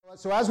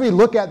So as we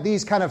look at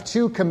these kind of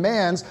two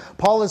commands,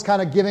 Paul is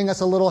kind of giving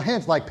us a little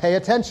hint, like pay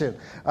attention.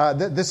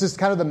 This is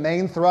kind of the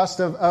main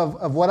thrust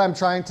of what I'm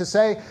trying to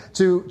say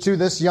to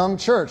this young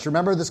church.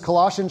 Remember this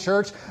Colossian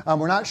church?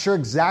 We're not sure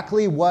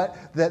exactly what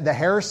the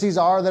heresies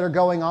are that are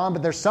going on,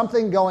 but there's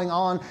something going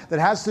on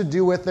that has to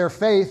do with their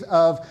faith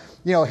of,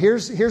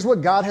 here's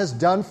what God has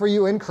done for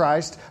you in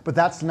Christ, but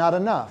that's not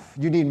enough.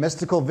 You need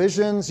mystical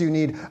visions. You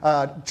need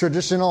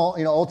traditional,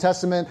 Old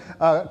Testament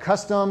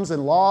customs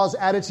and laws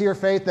added to your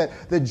faith,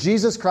 that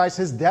Jesus Christ,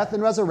 his death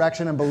and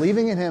resurrection and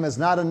believing in him is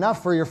not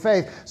enough for your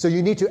faith. So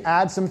you need to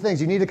add some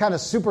things. You need to kind of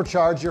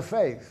supercharge your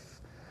faith.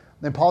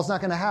 And Paul's not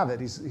going to have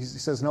it. He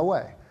says, no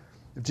way.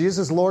 If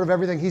Jesus is Lord of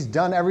everything, he's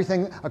done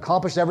everything,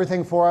 accomplished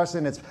everything for us,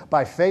 and it's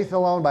by faith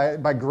alone,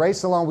 by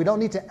grace alone. We don't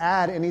need to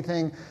add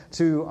anything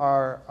to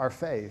our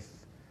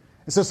faith.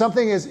 And so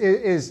something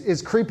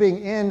is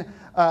creeping in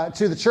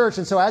to the church.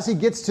 And so as he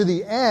gets to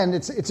the end,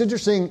 it's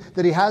interesting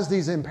that he has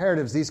these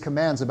imperatives, these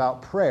commands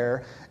about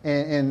prayer,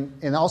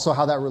 and also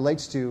how that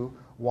relates to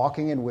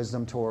walking in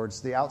wisdom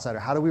towards the outsider.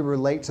 How do we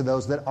relate to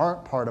those that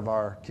aren't part of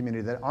our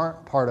community, that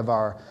aren't part of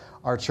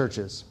our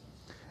churches?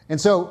 And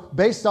so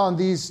based on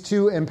these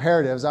two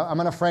imperatives, I'm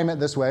going to frame it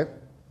this way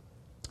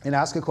and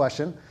ask a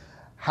question.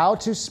 How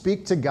to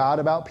speak to God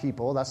about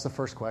people? That's the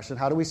first question.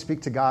 How do we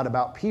speak to God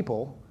about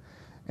people?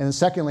 And then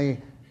secondly,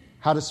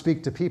 how to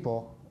speak to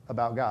people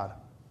about God.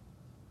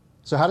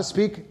 So how to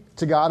speak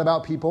to God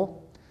about people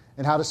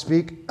and how to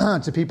speak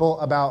to people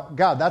about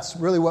God. That's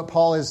really what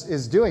Paul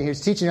is doing.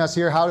 He's teaching us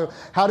here how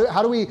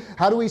do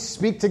we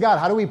speak to God?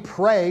 How do we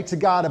pray to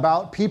God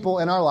about people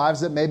in our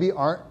lives that maybe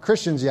aren't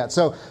Christians yet?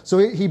 So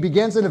he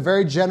begins in a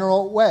very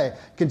general way.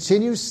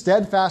 Continue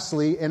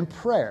steadfastly in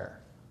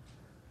prayer.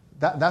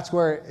 That's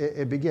where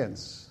it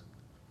begins.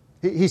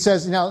 He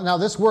says, now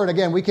this word,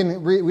 again, we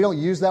don't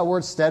use that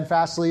word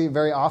steadfastly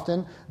very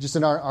often, just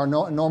in our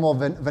normal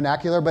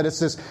vernacular, but it's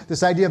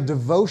this idea of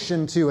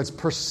devotion to, it's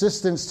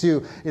persistence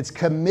to, it's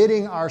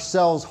committing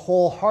ourselves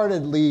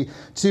wholeheartedly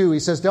to. He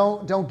says,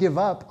 don't give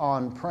up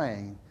on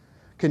praying.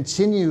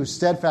 Continue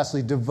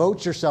steadfastly,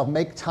 devote yourself,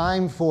 make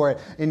time for it,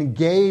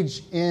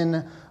 engage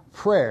in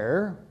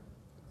prayer.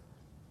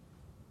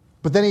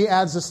 But then he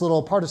adds this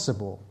little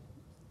participle.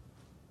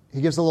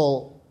 He gives a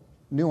little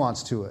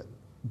nuance to it.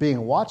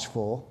 Being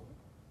watchful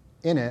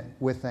in it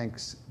with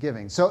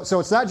thanksgiving. So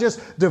it's not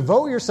just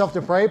devote yourself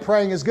to pray.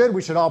 Praying is good.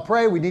 We should all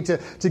pray. We need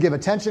to give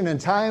attention and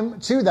time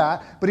to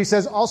that. But he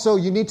says also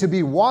you need to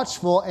be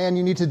watchful and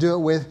you need to do it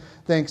with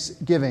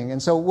thanksgiving. And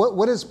so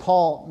what does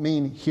Paul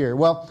mean here?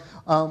 Well,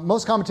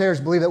 most commentators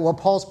believe that what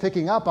Paul's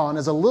picking up on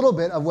is a little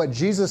bit of what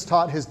Jesus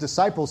taught his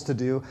disciples to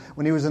do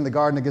when he was in the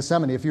Garden of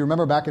Gethsemane. If you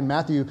remember back in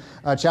Matthew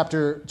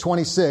chapter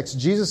 26,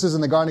 Jesus is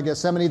in the Garden of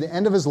Gethsemane, the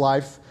end of his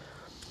life.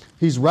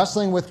 He's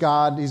wrestling with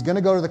God. He's going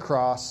to go to the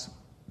cross.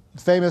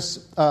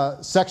 Famous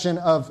section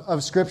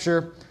of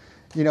Scripture,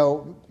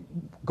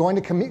 going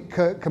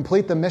to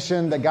complete the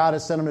mission that God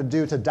has sent him to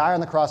do, to die on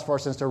the cross for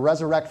us and to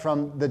resurrect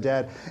from the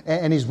dead.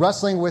 And he's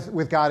wrestling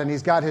with God, and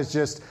he's got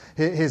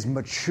his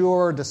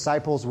mature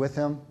disciples with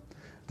him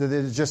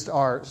that just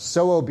are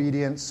so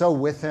obedient, so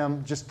with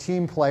him, just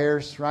team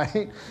players,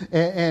 right?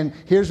 And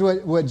here's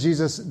what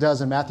Jesus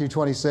does in Matthew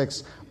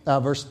 26,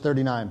 verse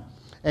 39.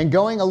 And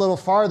going a little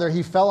farther,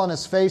 he fell on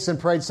his face and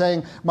prayed,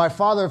 saying, My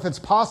Father, if it's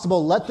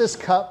possible, let this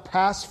cup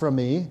pass from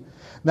me.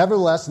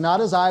 Nevertheless, not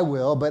as I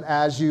will, but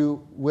as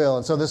you will.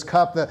 And so this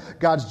cup,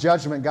 God's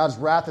judgment, God's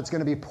wrath, that's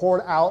going to be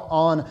poured out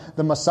on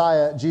the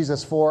Messiah,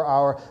 Jesus, for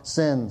our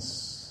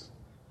sins.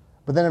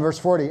 But then in verse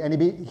 40, and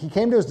he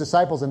came to his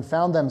disciples and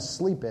found them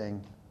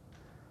sleeping.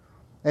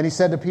 And he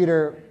said to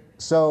Peter,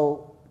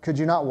 So could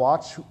you not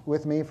watch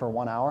with me for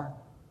 1 hour?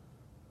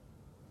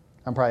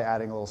 I'm probably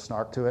adding a little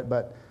snark to it,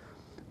 but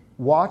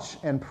watch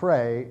and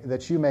pray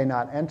that you may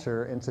not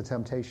enter into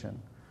temptation.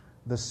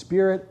 The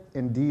spirit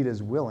indeed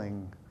is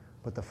willing,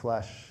 but the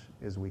flesh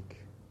is weak.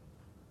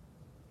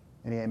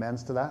 Any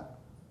amens to that?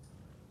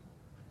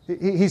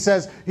 He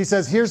says,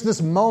 here's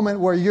this moment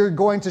where you're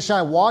going to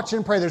shine. Watch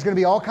and pray. There's going to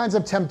be all kinds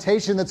of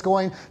temptation that's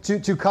going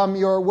to come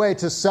your way,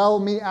 to sell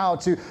me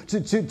out,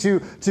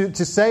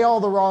 to say all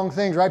the wrong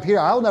things, right, Peter?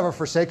 I'll never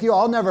forsake you.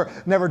 I'll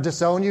never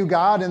disown you,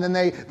 God. And then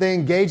they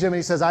engage him, and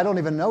he says, I don't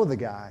even know the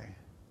guy.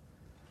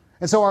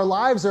 And so our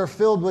lives are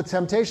filled with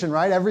temptation,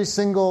 right? Every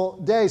single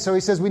day. So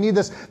he says we need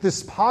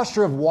this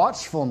posture of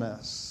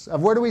watchfulness,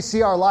 of where do we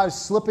see our lives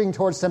slipping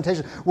towards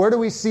temptation? Where do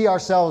we see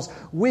ourselves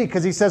weak?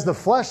 Because he says the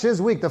flesh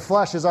is weak. The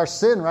flesh is our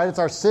sin, right? It's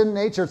our sin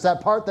nature. It's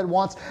that part that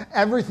wants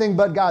everything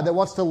but God, that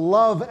wants to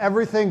love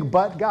everything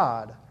but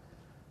God.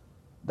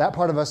 That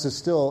part of us is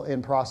still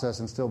in process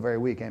and still very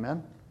weak.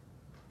 Amen?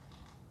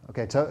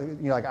 Okay,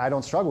 I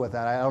don't struggle with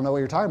that. I don't know what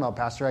you're talking about,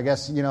 Pastor. I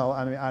guess,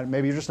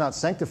 maybe you're just not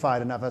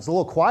sanctified enough. It's a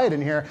little quiet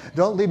in here.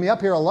 Don't leave me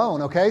up here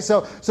alone, okay?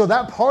 So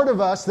that part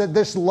of us that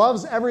this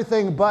loves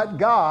everything but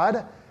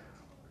God,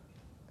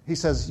 he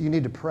says you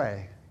need to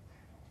pray.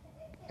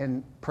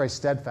 And pray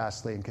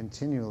steadfastly and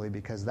continually,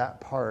 because that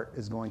part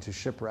is going to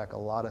shipwreck a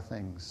lot of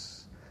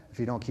things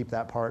if you don't keep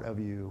that part of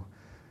you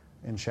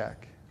in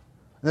check.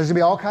 There's going to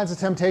be all kinds of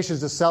temptations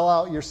to sell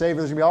out your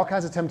Savior. There's going to be all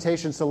kinds of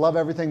temptations to love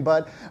everything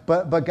but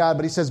God.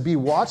 But he says, be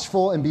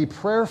watchful and be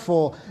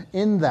prayerful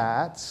in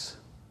that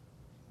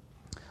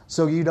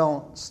so you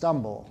don't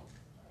stumble.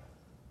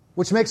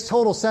 Which makes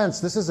total sense.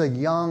 This is a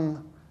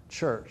young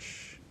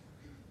church.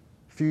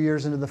 A few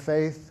years into the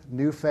faith,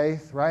 new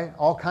faith, right?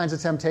 All kinds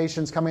of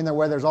temptations coming their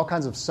way. There's all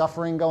kinds of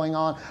suffering going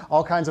on,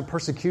 all kinds of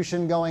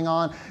persecution going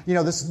on. You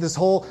know, this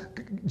whole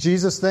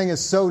Jesus thing is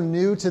so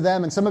new to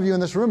them. And some of you in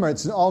this room,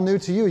 it's all new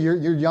to you.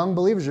 You're young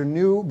believers. You're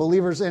new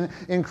believers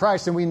in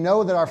Christ. And we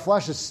know that our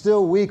flesh is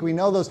still weak. We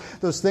know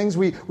those things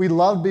we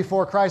loved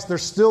before Christ, they're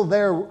still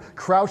there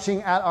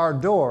crouching at our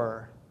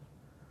door.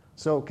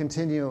 So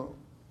continue,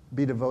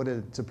 be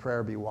devoted to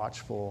prayer, be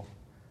watchful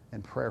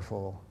and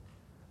prayerful.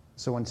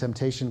 So when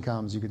temptation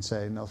comes, you can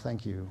say, no,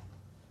 thank you.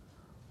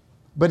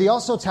 But he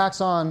also tacks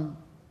on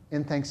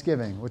in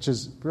thanksgiving, which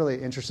is really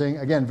interesting.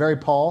 Again, very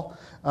Paul.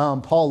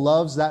 Paul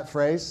loves that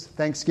phrase,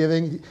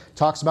 thanksgiving. He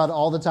talks about it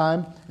all the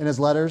time in his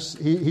letters.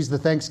 He's the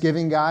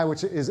Thanksgiving guy,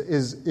 which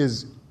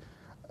is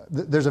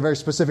there's a very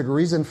specific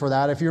reason for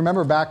that. If you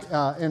remember back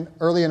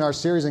early in our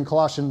series in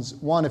Colossians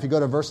 1, if you go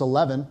to verse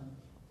 11,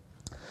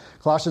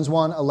 Colossians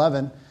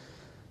 1:11.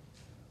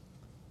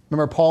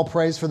 Remember, Paul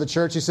prays for the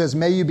church. He says,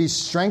 may you be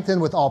strengthened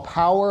with all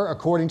power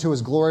according to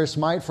his glorious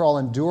might for all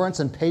endurance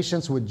and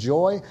patience with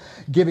joy,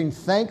 giving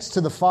thanks to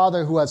the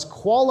Father who has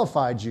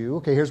qualified you.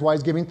 Okay, here's why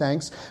he's giving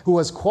thanks. Who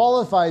has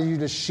qualified you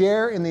to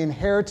share in the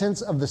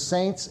inheritance of the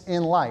saints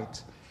in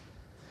light.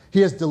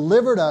 He has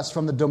delivered us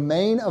from the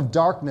domain of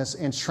darkness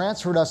and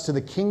transferred us to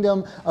the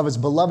kingdom of his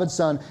beloved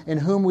Son, in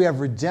whom we have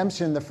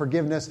redemption, the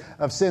forgiveness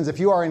of sins. If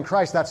you are in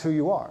Christ, that's who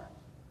you are.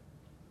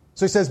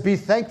 So he says, be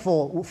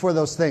thankful for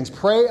those things.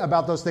 Pray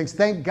about those things.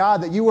 Thank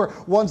God that you were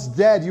once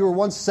dead. You were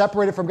once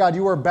separated from God.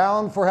 You were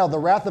bound for hell. The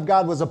wrath of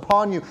God was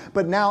upon you.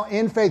 But now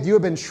in faith, you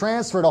have been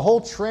transferred. A whole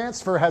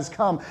transfer has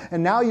come.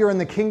 And now you're in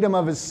the kingdom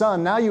of his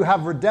Son. Now you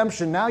have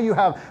redemption. Now you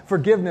have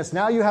forgiveness.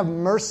 Now you have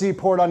mercy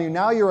poured on you.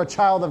 Now you're a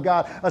child of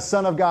God, a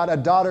son of God, a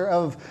daughter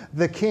of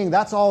the King.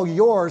 That's all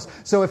yours.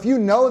 So if you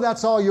know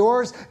that's all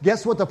yours,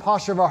 guess what the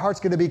posture of our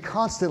heart's going to be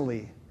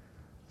constantly?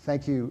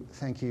 Thank you,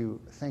 thank you,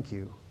 thank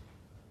you.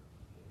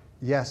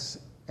 Yes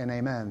and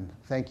amen.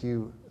 Thank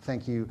you,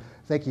 thank you,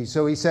 thank you.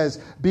 So he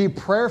says, be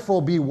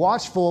prayerful, be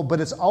watchful,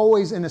 but it's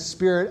always in a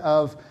spirit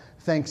of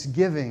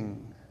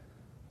thanksgiving.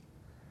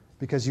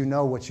 Because you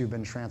know what you've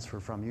been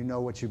transferred from. You know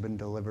what you've been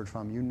delivered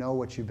from. You know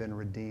what you've been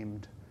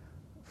redeemed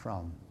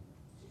from.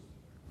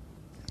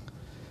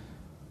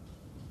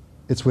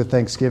 It's with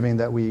thanksgiving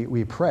that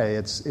we pray.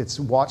 It's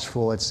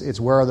watchful. It's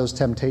where are those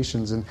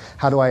temptations and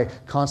how do I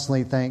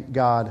constantly thank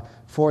God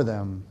for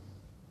them?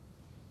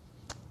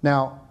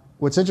 Now,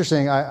 what's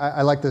interesting,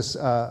 I like this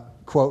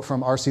quote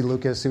from R.C.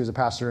 Lucas, who was a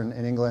pastor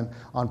in England,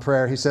 on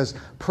prayer. He says,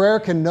 prayer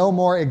can no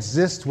more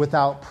exist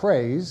without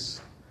praise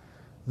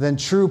than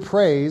true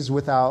praise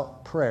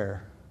without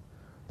prayer.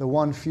 The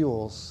one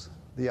fuels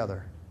the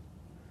other.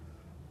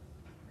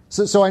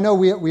 So I know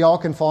we all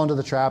can fall into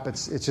the trap.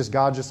 It's just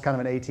God, just kind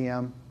of an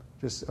ATM.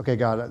 Just, okay,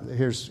 God,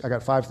 I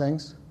got 5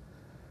 things.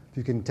 If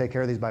you can take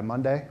care of these by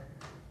Monday,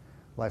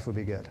 life would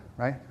be good,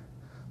 right?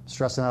 I'm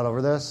stressing out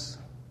over this.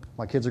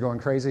 My kids are going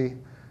crazy.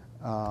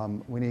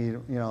 We need,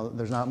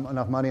 there's not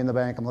enough money in the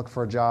bank. I'm looking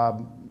for a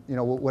job,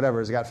 whatever.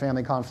 It's got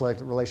family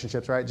conflict,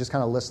 relationships, right? Just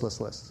kind of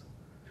list.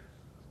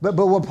 But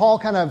what Paul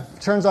kind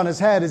of turns on his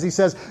head is he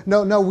says,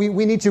 no,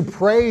 we need to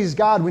praise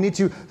God. We need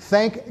to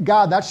thank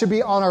God. That should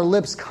be on our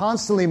lips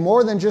constantly,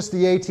 more than just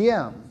the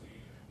ATM.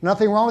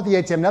 Nothing wrong with the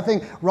ATM.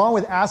 Nothing wrong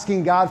with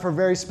asking God for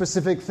very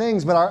specific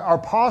things. But our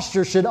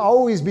posture should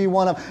always be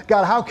one of,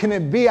 God, how can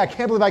it be? I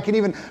can't believe I can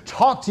even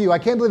talk to you. I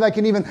can't believe I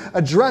can even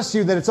address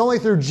you. That it's only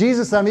through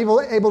Jesus that I'm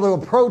able to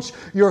approach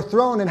your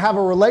throne and have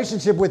a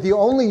relationship with you.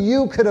 Only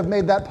you could have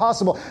made that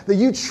possible. That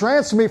you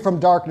transferred me from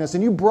darkness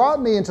and you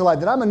brought me into light.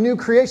 That I'm a new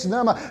creation.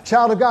 That I'm a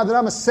child of God. That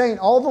I'm a saint.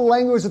 All the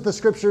language that the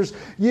Scriptures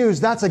use,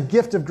 that's a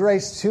gift of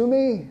grace to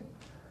me.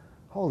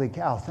 Holy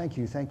cow. Thank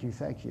you, thank you,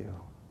 thank you.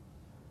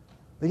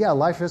 But yeah,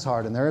 life is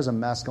hard and there is a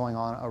mess going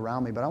on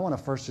around me, but I want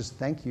to first just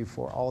thank you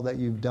for all that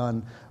you've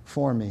done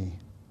for me.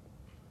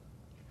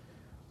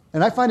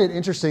 And I find it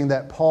interesting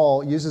that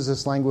Paul uses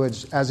this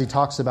language as he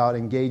talks about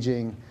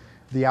engaging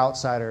the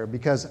outsider,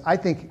 because I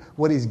think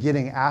what he's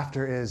getting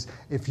after is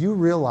if you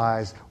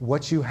realize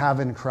what you have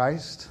in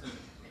Christ,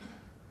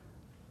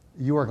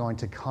 you are going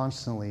to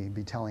constantly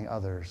be telling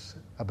others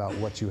about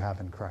what you have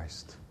in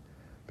Christ,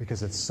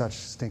 because it's such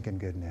stinking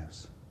good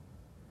news.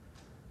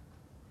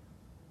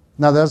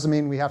 Now, that doesn't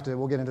mean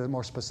we'll get into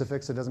more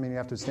specifics. It doesn't mean you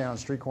have to stand on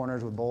street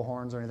corners with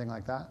bullhorns or anything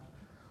like that.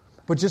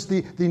 But just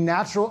the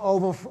natural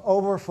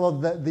overflow,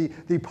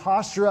 the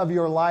posture of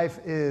your life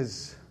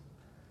is,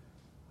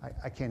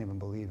 I can't even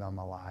believe I'm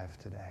alive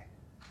today.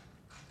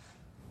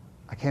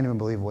 I can't even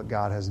believe what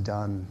God has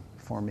done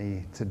for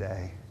me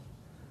today.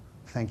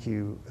 Thank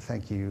you,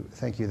 thank you,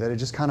 thank you. That it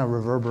just kind of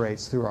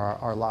reverberates through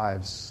our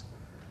lives,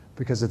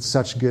 because it's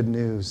such good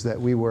news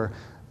that we were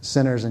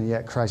sinners and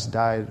yet Christ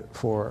died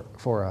for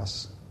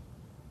us.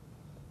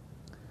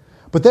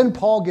 But then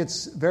Paul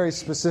gets very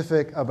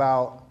specific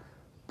about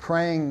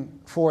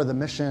praying for the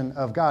mission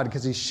of God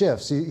because he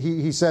shifts.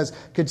 He says,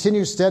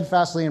 continue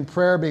steadfastly in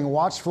prayer, being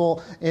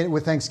watchful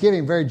with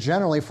thanksgiving, very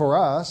generally for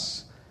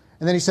us.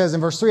 And then he says in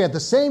verse 3, at the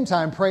same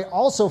time, pray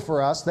also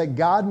for us that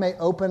God may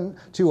open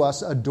to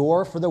us a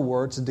door for the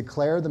word to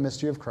declare the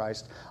mystery of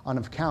Christ, on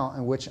account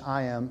in which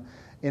I am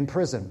in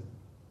prison.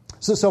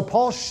 So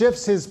Paul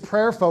shifts his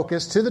prayer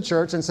focus to the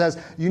church and says,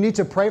 you need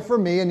to pray for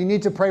me and you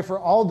need to pray for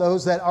all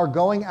those that are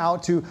going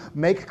out to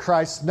make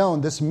Christ known,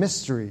 this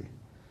mystery.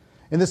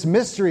 And this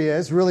mystery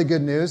is really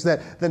good news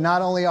that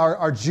not only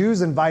are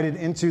Jews invited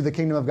into the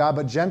kingdom of God,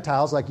 but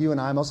Gentiles, like you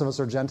and I, most of us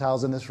are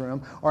Gentiles in this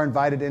room, are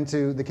invited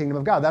into the kingdom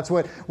of God. That's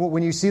what,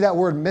 when you see that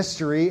word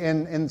mystery,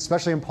 and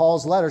especially in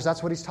Paul's letters,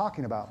 that's what he's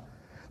talking about.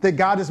 That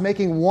God is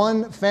making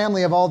one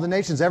family of all the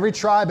nations, every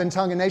tribe and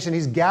tongue and nation.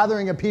 He's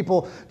gathering a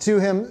people to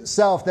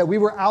himself, that we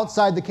were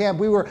outside the camp.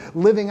 We were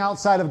living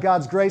outside of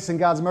God's grace and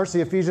God's mercy,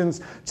 Ephesians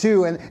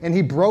 2. And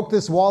he broke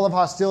this wall of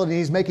hostility.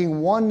 He's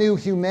making one new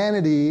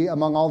humanity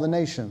among all the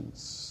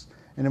nations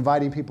and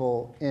inviting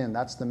people in.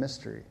 That's the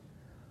mystery.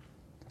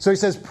 So he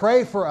says,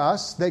 pray for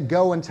us that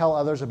go and tell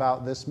others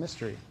about this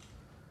mystery,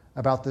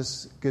 about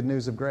this good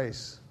news of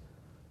grace,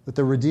 that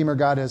the Redeemer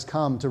God has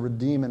come to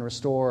redeem and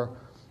restore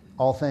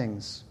all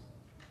things.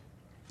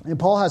 And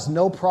Paul has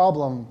no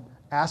problem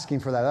asking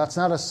for that. That's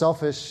not a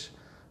selfish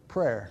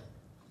prayer.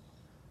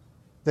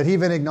 That he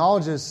even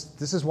acknowledges,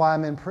 this is why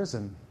I'm in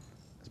prison.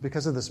 It's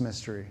because of this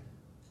mystery.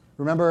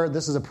 Remember,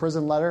 this is a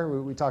prison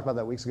letter. We talked about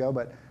that weeks ago,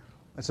 but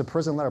it's a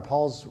prison letter.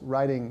 Paul's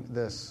writing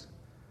this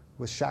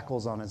with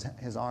shackles on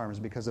his arms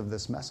because of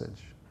this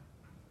message.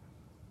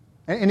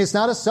 And it's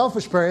not a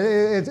selfish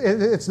prayer.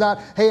 It's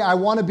not, hey, I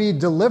want to be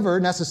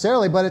delivered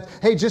necessarily, but it's,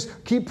 hey,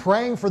 just keep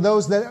praying for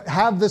those that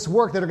have this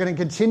work, that are going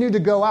to continue to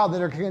go out,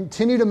 that are going to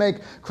continue to make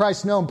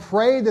Christ known.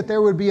 Pray that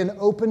there would be an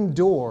open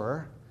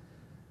door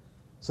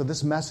so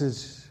this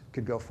message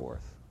could go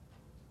forth.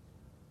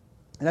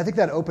 And I think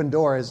that open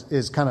door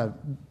is kind of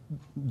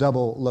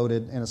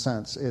double-loaded in a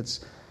sense.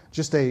 It's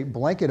just a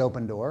blanket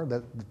open door,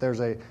 that there's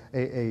a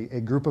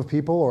group of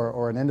people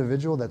or an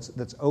individual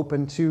that's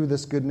open to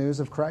this good news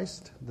of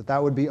Christ,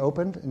 that would be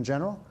opened in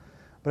general.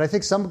 But I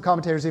think some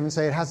commentators even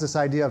say it has this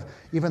idea of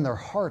even their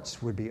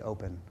hearts would be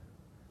open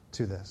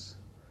to this.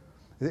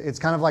 It's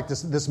kind of like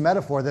this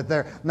metaphor that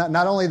they're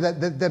not only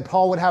that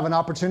Paul would have an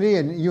opportunity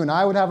and you and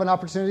I would have an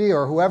opportunity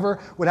or whoever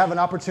would have an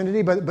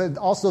opportunity, but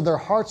also their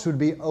hearts would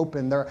be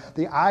open.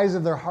 The eyes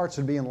of their hearts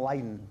would be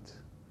enlightened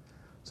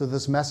so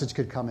this message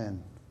could come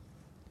in.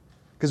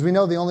 Because we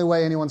know the only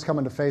way anyone's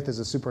coming to faith is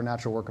a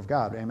supernatural work of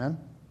God. Amen?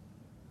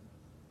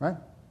 Right?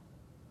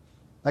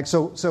 Like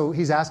so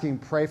he's asking,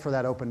 pray for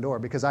that open door,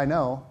 because I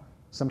know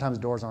sometimes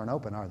doors aren't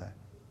open, are they?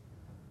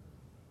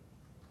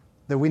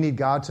 That we need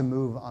God to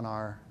move on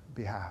our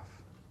behalf.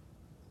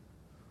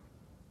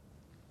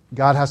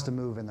 God has to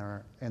move in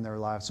their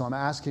lives. So I'm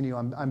asking you,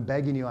 I'm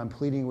begging you, I'm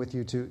pleading with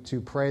you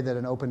to pray that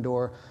an open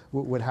door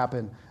would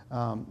happen.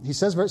 He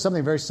says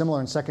something very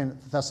similar in 2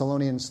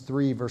 Thessalonians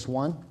 3, verse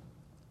 1.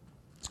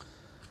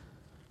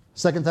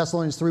 2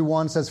 Thessalonians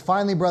 3:1 says,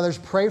 finally, brothers,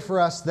 pray for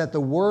us that the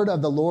word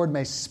of the Lord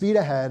may speed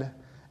ahead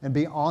and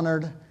be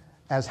honored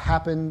as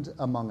happened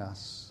among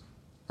us,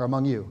 or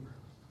among you,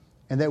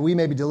 and that we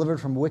may be delivered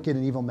from wicked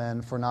and evil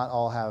men, for not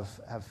all have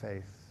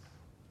faith.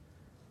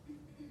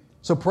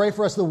 So pray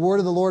for us the word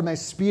of the Lord may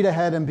speed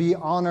ahead and be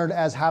honored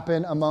as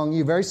happened among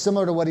you. Very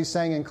similar to what he's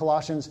saying in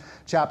Colossians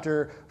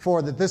chapter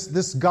 4, that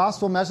this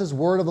gospel message,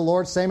 word of the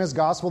Lord, same as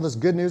gospel, this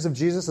good news of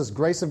Jesus, this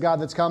grace of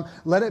God that's come,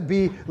 let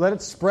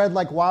it spread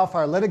like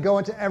wildfire. Let it go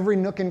into every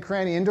nook and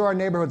cranny, into our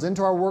neighborhoods,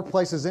 into our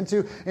workplaces,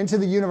 into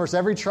the universe,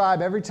 every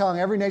tribe, every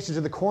tongue, every nation,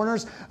 to the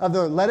corners of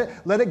the,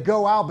 let it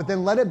go out, but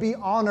then let it be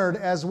honored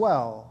as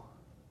well.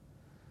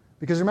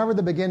 Because remember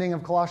the beginning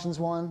of Colossians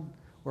 1,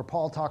 where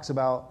Paul talks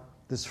about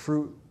this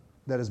fruit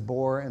that is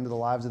bore into the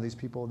lives of these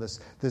people,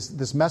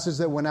 this message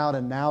that went out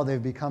and now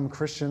they've become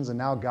Christians and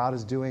now God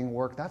is doing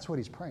work. That's what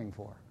he's praying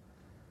for.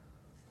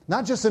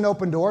 Not just an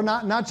open door,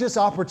 not just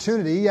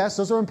opportunity. Yes,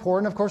 those are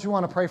important. Of course, we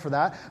want to pray for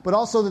that. But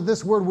also that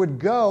this word would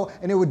go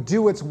and it would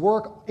do its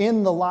work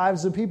in the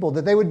lives of people.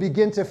 That they would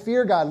begin to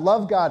fear God,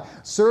 love God,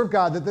 serve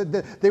God.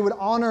 That they would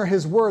honor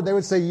his word. They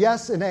would say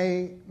yes and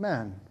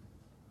amen.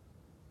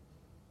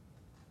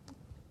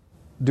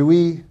 Do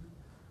we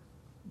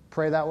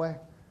pray that way?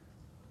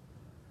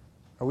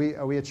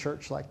 Are we a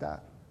church like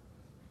that?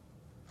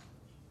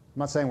 I'm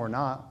not saying we're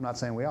not. I'm not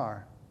saying we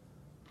are.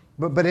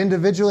 But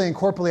individually and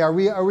corporately,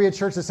 are we a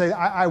church that says,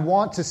 I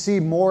want to see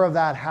more of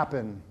that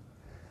happen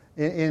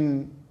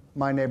in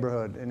my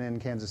neighborhood and in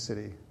Kansas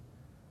City?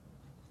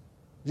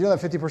 Do you know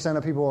that 50%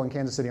 of people in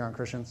Kansas City aren't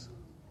Christians?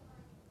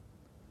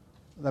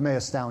 That may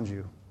astound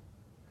you.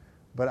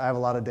 But I have a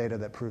lot of data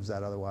that proves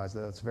that otherwise,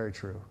 that it's very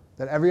true.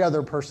 That every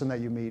other person that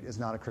you meet is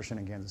not a Christian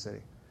in Kansas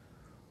City.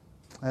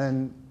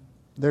 And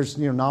there's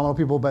nominal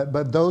people,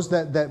 but those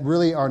that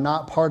really are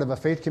not part of a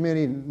faith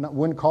community,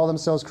 wouldn't call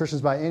themselves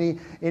Christians by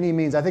any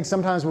means. I think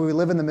sometimes when we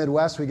live in the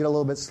Midwest, we get a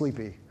little bit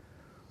sleepy.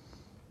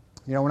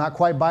 We're not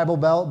quite Bible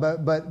Belt,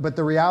 but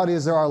the reality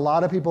is there are a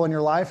lot of people in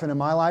your life and in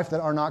my life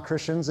that are not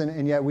Christians,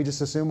 and yet we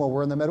just assume, well,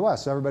 we're in the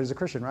Midwest, so everybody's a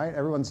Christian, right?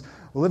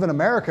 We live in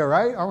America,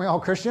 right? Aren't we all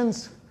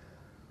Christians?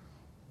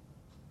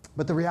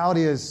 But the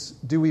reality is,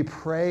 do we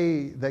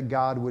pray that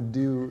God would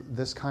do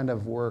this kind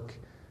of work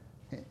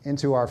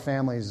into our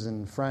families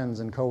and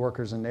friends and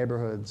coworkers and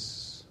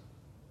neighborhoods?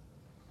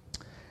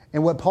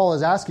 And what Paul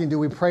is asking, do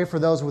we pray for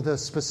those with a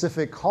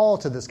specific call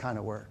to this kind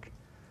of work?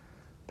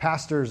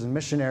 Pastors and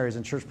missionaries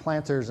and church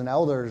planters and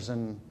elders,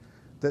 and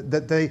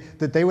that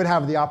they would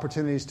have the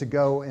opportunities to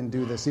go and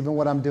do this, even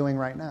what I'm doing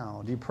right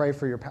now. Do you pray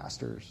for your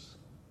pastors?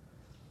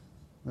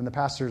 And the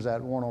pastors at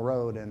Warnell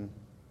Road and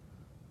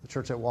the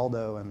church at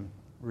Waldo and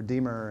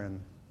Redeemer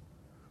and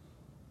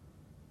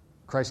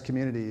Christ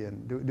Community,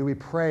 and do we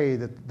pray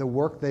that the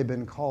work they've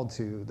been called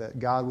to, that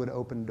God would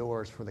open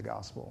doors for the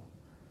gospel?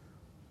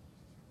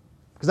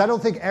 Because I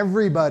don't think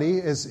everybody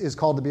is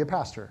called to be a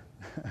pastor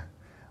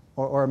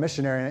or a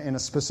missionary in a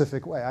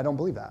specific way. I don't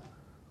believe that.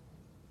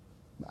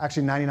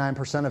 Actually,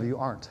 99% of you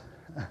aren't,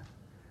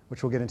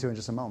 which we'll get into in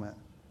just a moment.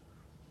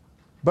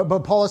 But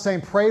Paul is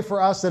saying, pray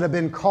for us that have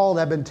been called,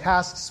 have been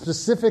tasked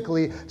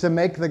specifically to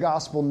make the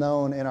gospel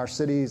known in our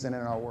cities and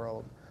in our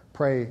world.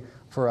 Pray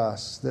for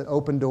us that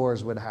open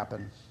doors would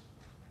happen.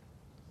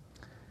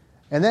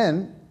 And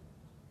then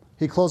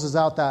he closes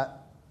out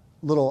that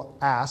little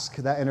ask,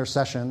 that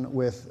intercession,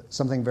 with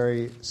something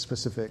very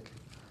specific.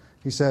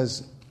 He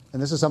says,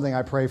 and this is something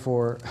I pray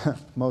for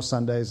most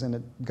Sundays,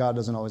 and God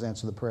doesn't always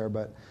answer the prayer,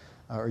 but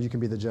or you can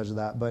be the judge of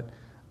that. But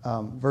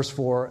verse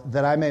 4,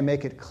 that I may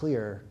make it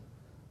clear,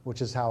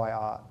 which is how I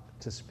ought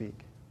to speak.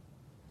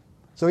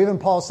 So even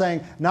Paul's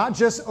saying, not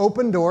just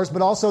open doors,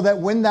 but also that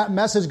when that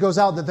message goes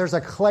out, that there's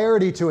a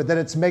clarity to it, that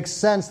it makes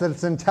sense, that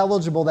it's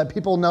intelligible, that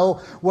people know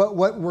what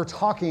we're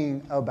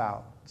talking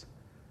about.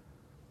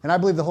 And I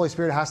believe the Holy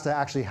Spirit has to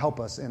actually help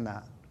us in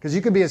that. Because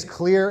you can be as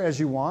clear as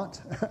you want,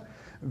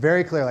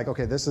 very clear, like,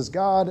 okay, this is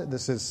God,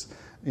 this is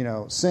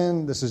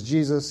sin, this is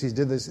Jesus, he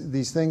did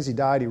these things, he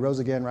died, he rose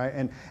again,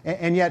 right?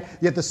 And yet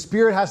the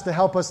Spirit has to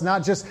help us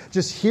not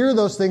just hear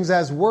those things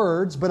as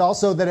words, but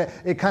also that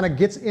it kind of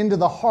gets into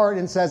the heart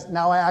and says,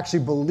 now I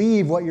actually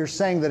believe what you're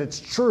saying, that it's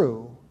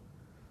true.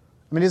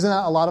 I mean, isn't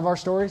that a lot of our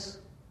stories?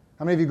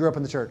 How many of you grew up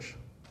in the church?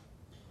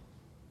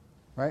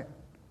 Right?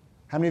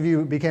 How many of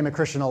you became a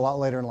Christian a lot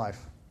later in life?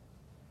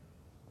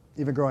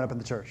 Even growing up in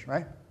the church,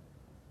 right?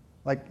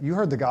 Like, you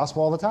heard the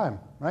gospel all the time,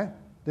 right?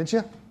 Didn't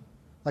you?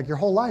 Like your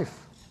whole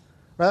life.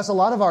 Right? That's a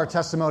lot of our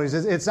testimonies.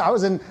 I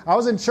was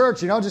in church,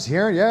 just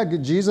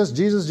hearing, Jesus.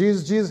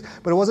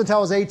 But it wasn't until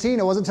I was 18.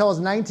 It wasn't until I was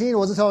 19. It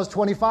wasn't until I was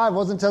 25. It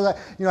wasn't until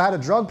I had a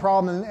drug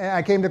problem and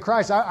I came to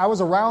Christ. I was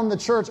around the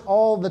church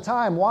all the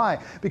time.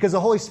 Why? Because the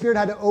Holy Spirit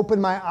had to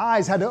open my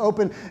eyes, had to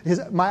open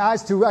my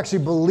eyes to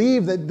actually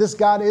believe that this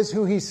God is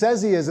who he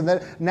says he is, and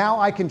that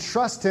now I can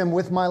trust him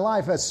with my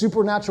life. A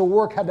supernatural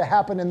work had to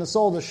happen in the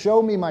soul to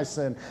show me my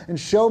sin and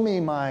show me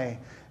my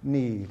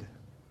need.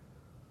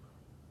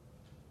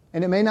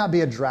 And it may not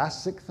be a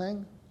drastic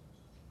thing.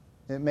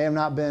 It may have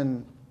not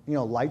been,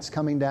 lights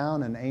coming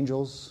down and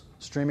angels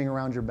streaming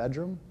around your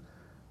bedroom.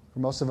 For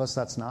most of us,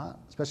 that's not,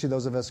 especially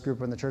those of us who grew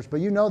up in the church. But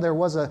there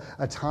was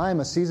a time,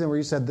 a season where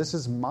you said, this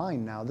is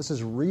mine now. This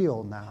is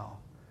real now.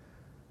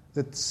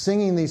 That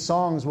singing these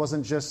songs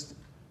wasn't just,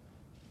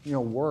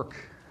 work.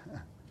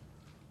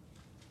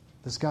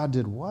 This God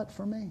did what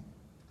for me?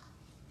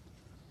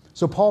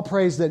 So Paul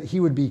prays that he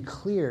would be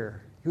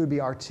clear, he would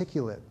be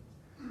articulate,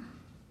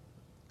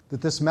 that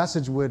this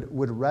message would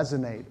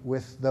resonate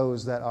with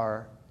those that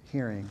are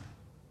hearing.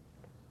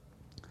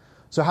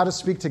 So how to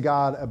speak to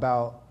God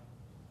about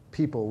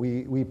people?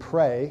 We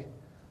pray,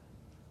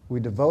 we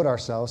devote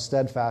ourselves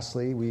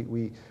steadfastly,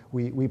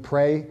 we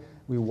pray,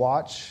 we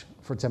watch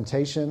for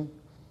temptation,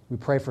 we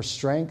pray for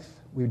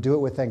strength, we do it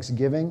with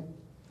thanksgiving,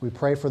 we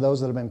pray for those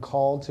that have been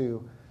called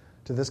to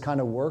this kind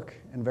of work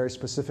in very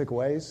specific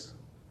ways.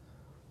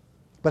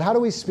 But how do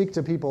we speak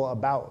to people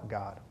about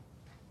God?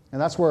 And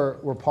that's where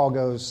Paul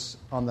goes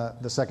on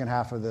the second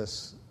half of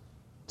this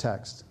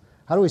text.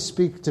 How do we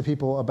speak to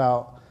people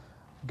about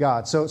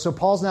God? So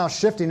Paul's now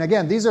shifting.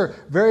 Again, these are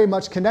very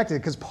much connected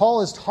because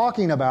Paul is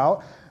talking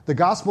about the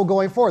gospel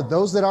going forward.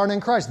 Those that aren't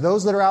in Christ,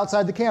 those that are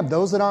outside the camp,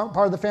 those that aren't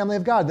part of the family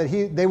of God,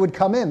 that they would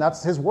come in.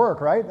 That's his work,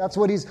 right? That's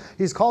what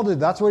he's called to do.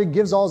 That's what he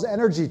gives all his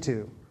energy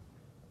to.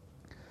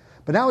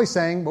 But now he's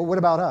saying, but what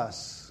about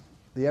us?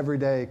 The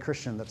everyday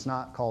Christian that's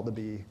not called to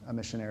be a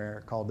missionary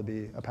or called to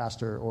be a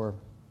pastor, or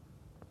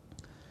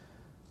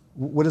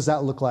what does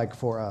that look like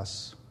for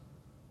us?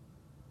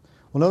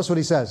 Well, notice what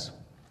he says.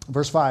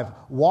 Verse 5,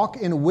 walk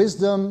in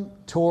wisdom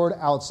toward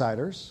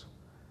outsiders,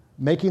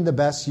 making the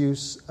best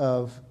use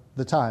of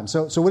the time.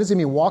 So what does he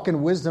mean? Walk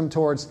in wisdom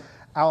towards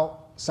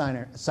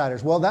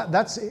outsiders. Well,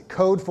 that's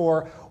code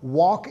for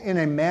walk in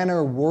a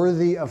manner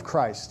worthy of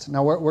Christ.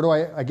 Now, where do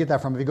I get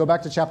that from? If you go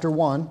back to chapter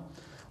 1,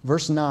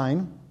 verse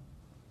 9.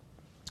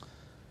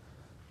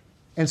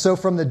 And so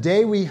from the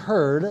day we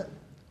heard,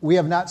 we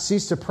have not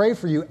ceased to pray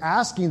for you,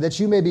 asking that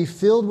you may be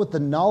filled with the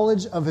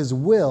knowledge of his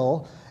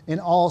will in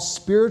all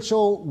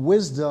spiritual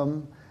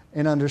wisdom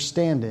in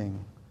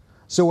understanding,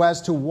 so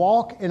as to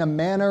walk in a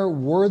manner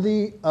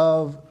worthy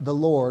of the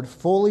Lord,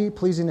 fully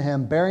pleasing to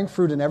Him, bearing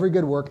fruit in every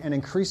good work, and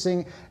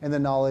increasing in the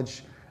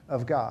knowledge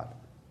of God.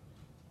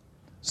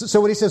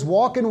 So when he says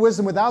walk in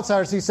wisdom with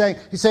outsiders, he's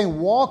saying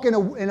walk in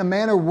a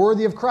manner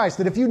worthy of Christ.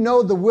 That if you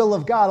know the will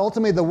of God,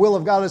 ultimately the will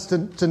of God is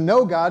to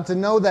know God, to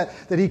know that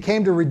He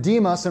came to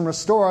redeem us and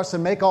restore us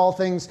and make all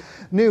things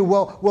new.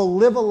 Well, we'll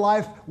live a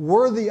life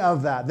worthy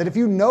of that. That if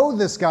you know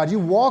this God, you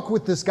walk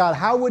with this God,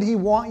 how would He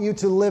want you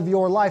to live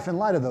your life in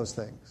light of those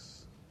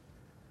things?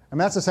 I mean,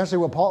 that's essentially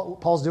what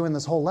Paul's doing in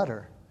this whole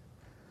letter.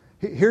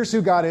 Here's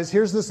who God is.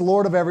 Here's this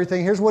Lord of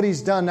everything. Here's what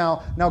He's done.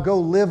 Now go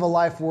live a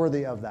life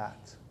worthy of that.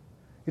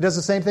 He does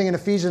the same thing in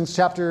Ephesians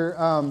chapter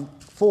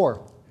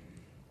 4.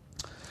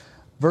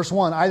 Verse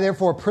 1, I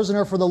therefore,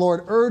 prisoner for the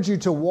Lord, urge you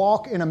to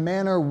walk in a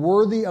manner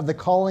worthy of the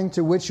calling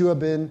to which you have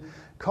been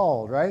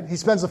called, right? He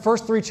spends the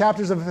first 3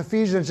 chapters of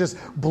Ephesians just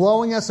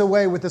blowing us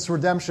away with this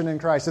redemption in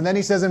Christ. And then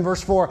he says in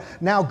verse 4,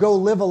 now go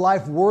live a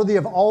life worthy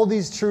of all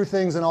these true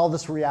things and all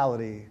this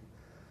reality.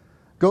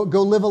 Go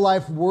live a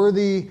life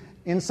worthy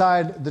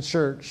inside the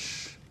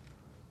church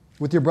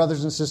with your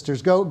brothers and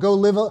sisters. Go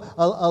live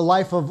a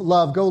life of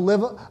love. Go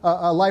live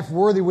a life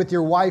worthy with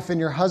your wife and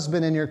your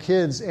husband and your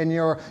kids and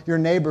your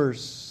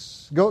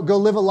neighbors. Go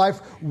live a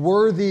life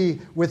worthy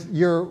with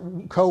your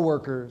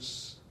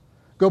coworkers.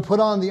 Go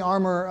put on the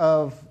armor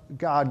of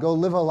God. Go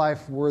live a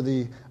life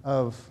worthy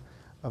of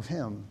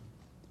Him.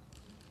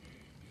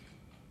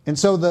 And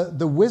so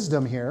the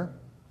wisdom here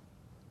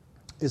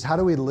is, how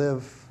do we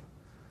live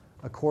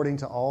according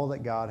to all that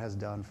God has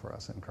done for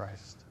us in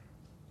Christ?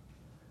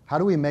 How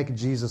do we make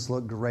Jesus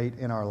look great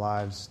in our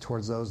lives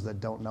towards those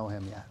that don't know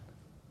Him yet?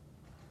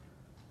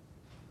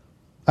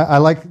 I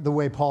like the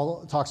way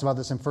Paul talks about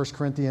this in 1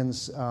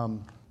 Corinthians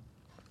 10.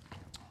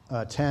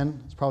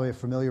 It's probably a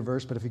familiar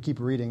verse, but if you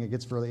keep reading, it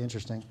gets really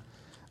interesting.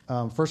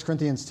 1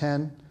 Corinthians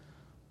 10,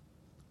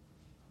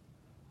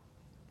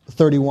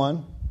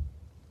 31.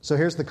 So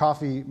here's the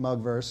coffee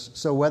mug verse.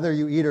 So whether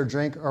you eat or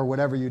drink or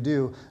whatever you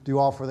do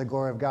all for the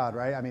glory of God,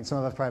 right? I mean, some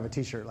of us probably have a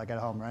t-shirt like at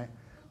home, right?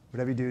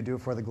 Whatever you do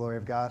it for the glory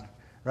of God.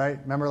 Right?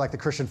 Remember, like the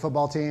Christian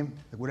football team?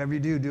 Like, whatever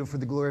you do it for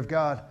the glory of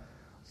God.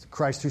 It's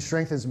Christ who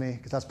strengthens me,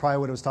 because that's probably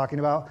what it was talking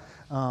about.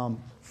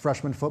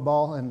 Freshman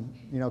football and,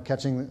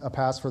 catching a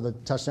pass for the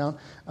touchdown.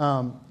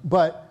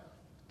 But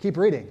keep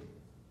reading.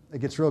 It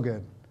gets real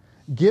good.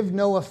 Give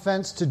no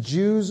offense to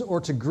Jews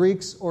or to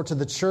Greeks or to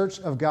the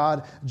church of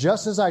God,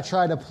 just as I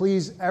try to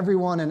please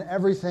everyone in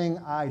everything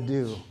I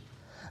do.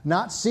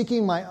 Not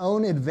seeking my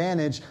own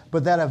advantage,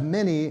 but that of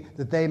many,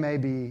 that they may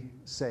be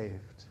saved.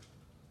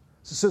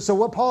 So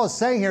what Paul is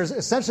saying here is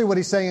essentially what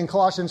he's saying in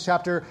Colossians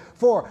chapter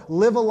 4.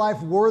 Live a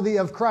life worthy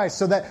of Christ,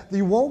 so that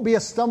you won't be a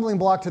stumbling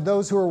block to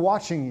those who are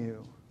watching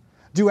you.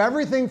 Do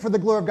everything for the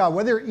glory of God,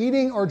 whether you're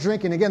eating or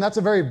drinking. Again, that's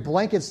a very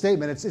blanket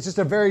statement. It's just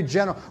a very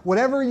general.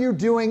 Whatever you're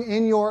doing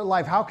in your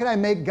life, how can I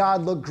make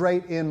God look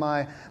great in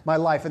my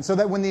life? And so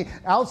that when the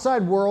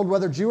outside world,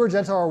 whether Jew or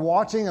Gentile, are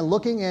watching and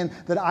looking in,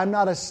 that I'm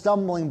not a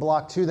stumbling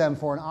block to them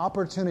for an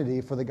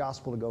opportunity for the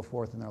gospel to go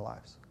forth in their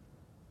lives.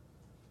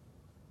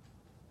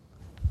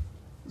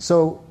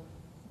 So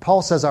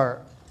Paul says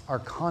our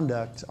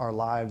conduct, our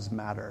lives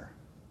matter.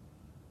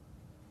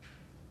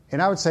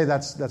 And I would say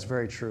that's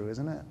very true,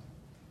 isn't it?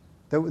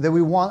 That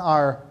we want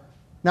our...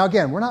 Now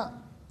again, we're not...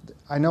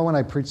 I know when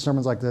I preach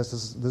sermons like this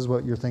is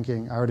what you're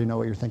thinking. I already know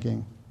what you're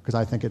thinking, because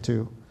I think it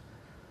too.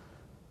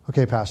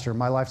 Okay, Pastor,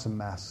 my life's a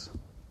mess.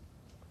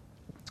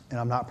 And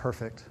I'm not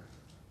perfect.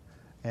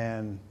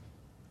 And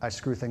I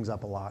screw things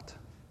up a lot.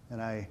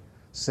 And I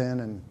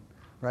sin and...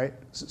 Right?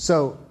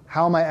 So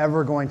how am I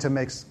ever going to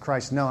make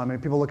Christ known? I mean,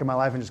 people look at my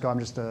life and just go, I'm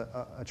just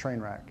a train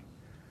wreck.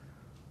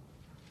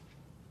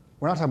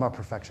 We're not talking about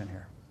perfection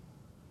here.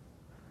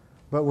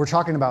 But we're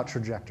talking about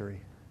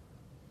trajectory.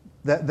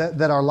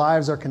 That our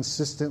lives are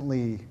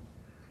consistently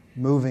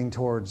moving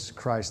towards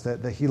Christ.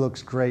 That He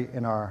looks great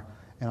in our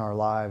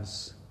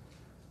lives.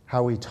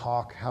 How we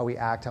talk, how we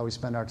act, how we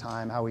spend our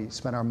time, how we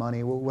spend our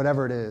money,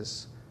 whatever it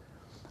is.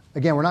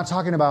 Again, we're not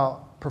talking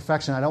about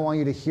perfection. I don't want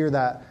you to hear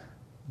that.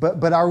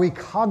 But are we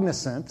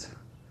cognizant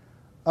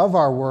of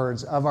our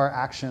words, of our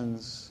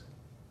actions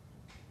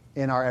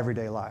in our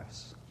everyday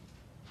lives?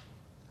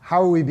 How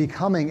are we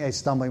becoming a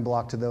stumbling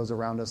block to those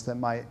around us that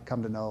might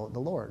come to know the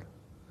Lord?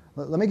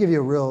 Let me give you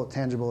a real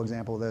tangible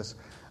example of this.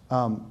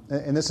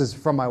 And this is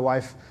from my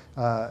wife,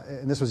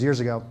 and this was years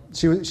ago.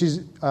 She's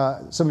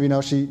some of you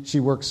know, she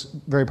works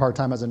very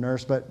part-time as a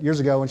nurse, but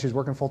years ago when she was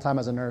working full-time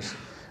as a nurse,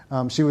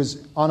 she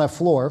was on a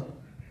floor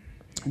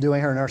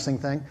doing her nursing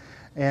thing.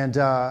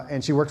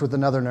 And she worked with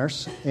another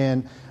nurse.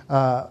 And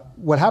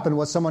what happened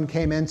was someone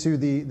came into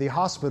the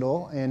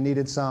hospital and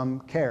needed some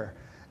care.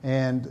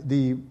 And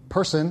the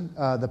person,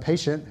 the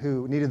patient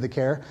who needed the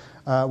care,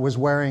 was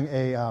wearing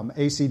a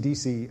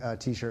AC/DC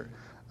T-shirt.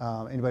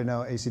 Anybody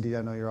know ACD?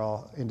 I know you're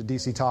all into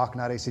DC talk,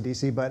 not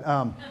AC/DC, but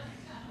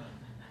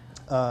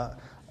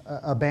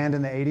a band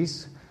in the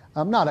 80s.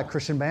 Not a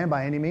Christian band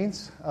by any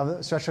means, of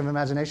a stretch of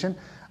imagination.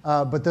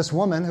 But this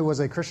woman, who was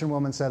a Christian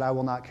woman, said, I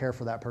will not care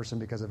for that person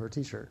because of her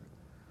T-shirt.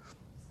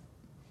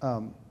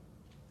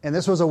 And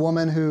this was a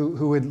woman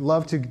who would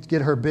love to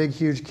get her big,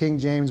 huge King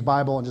James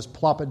Bible and just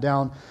plop it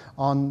down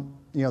on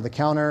the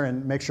counter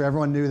and make sure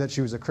everyone knew that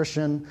she was a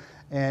Christian.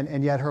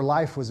 And yet her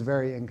life was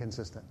very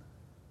inconsistent.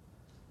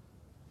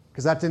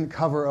 Because that didn't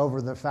cover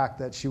over the fact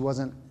that she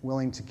wasn't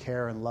willing to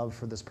care and love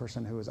for this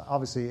person who was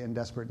obviously in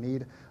desperate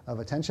need of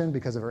attention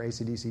because of her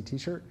AC/DC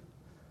t-shirt.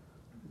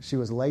 She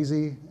was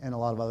lazy and a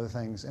lot of other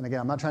things. And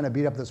again, I'm not trying to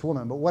beat up this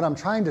woman, but what I'm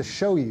trying to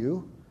show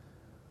you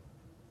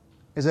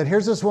is that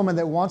here's this woman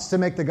that wants to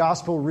make the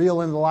gospel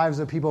real in the lives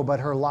of people, but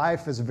her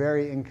life is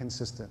very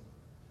inconsistent.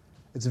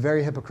 It's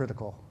very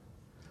hypocritical.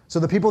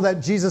 So the people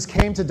that Jesus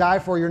came to die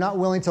for, you're not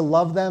willing to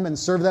love them and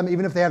serve them,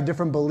 even if they have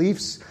different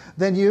beliefs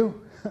than you.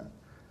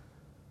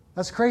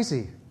 That's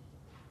crazy.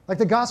 Like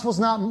the gospel's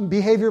not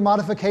behavior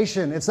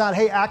modification. It's not,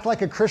 hey, act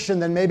like a Christian,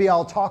 then maybe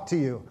I'll talk to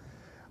you.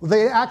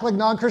 They act like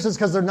non-Christians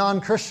because they're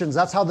non-Christians.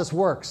 That's how this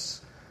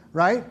works,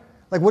 right?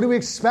 Like, what are we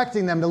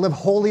expecting them to live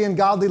holy and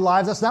godly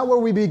lives? That's not where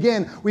we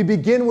begin. We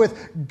begin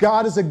with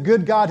God is a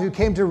good God who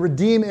came to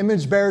redeem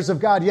image bearers of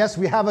God. Yes,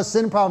 we have a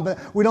sin problem,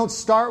 but we don't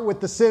start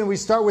with the sin. We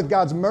start with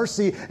God's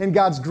mercy and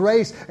God's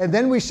grace. And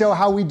then we show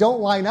how we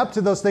don't line up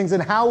to those things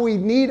and how we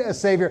need a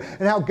Savior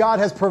and how God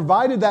has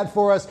provided that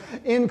for us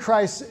in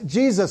Christ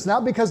Jesus,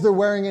 not because they're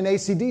wearing an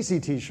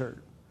AC/DC t-shirt.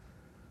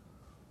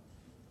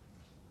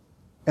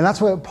 And that's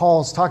what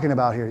Paul's talking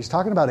about here. He's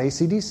talking about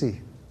AC/DC.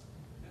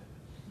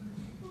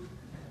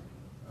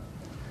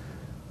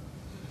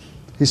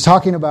 He's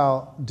talking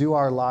about, do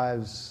our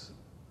lives,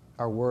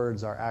 our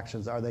words, our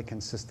actions, are they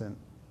consistent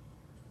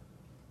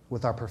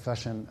with our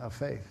profession of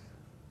faith?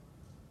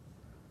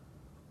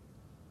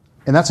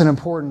 And that's an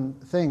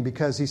important thing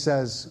because he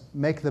says,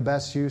 make the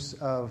best use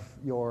of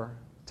your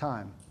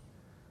time.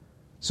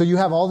 So you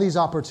have all these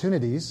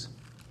opportunities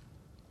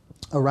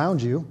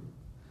around you.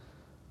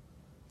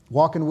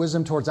 Walk in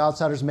wisdom towards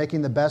outsiders,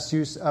 making the best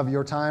use of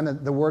your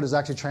time. The word is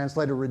actually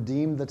translated,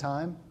 redeem the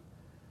time.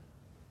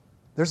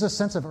 There's a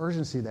sense of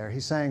urgency there.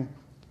 He's saying,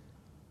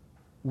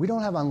 we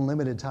don't have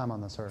unlimited time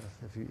on this earth,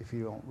 if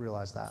you don't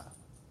realize that.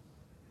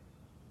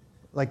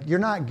 Like, you're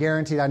not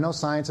guaranteed. I know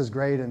science is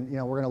great, and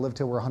we're going to live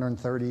till we're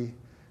 130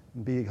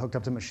 and be hooked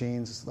up to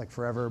machines like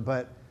forever,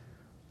 but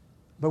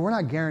we're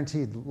not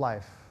guaranteed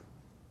life.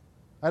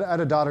 I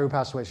had a daughter who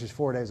passed away. She's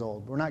 4 days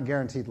old. We're not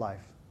guaranteed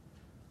life.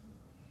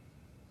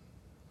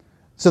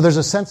 So there's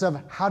a sense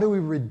of how do we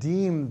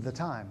redeem the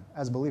time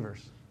as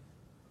believers?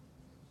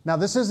 Now,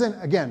 this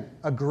isn't, again,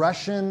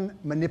 aggression,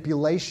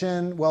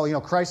 manipulation. Well,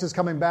 Christ is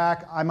coming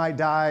back. I might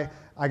die.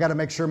 I got to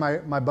make sure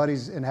my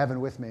buddy's in heaven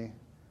with me. I'm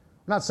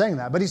not saying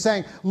that. But he's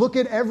saying, look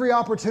at every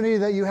opportunity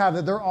that you have,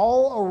 that they're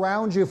all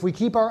around you. If we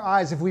keep our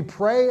eyes, if we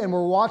pray and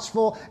we're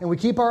watchful and we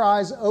keep our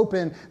eyes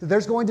open, that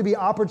there's going to be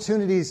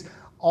opportunities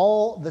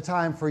all the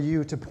time for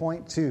you to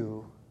point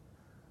to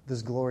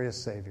this glorious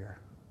Savior.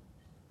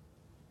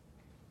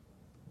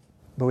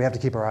 But we have to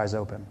keep our eyes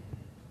open.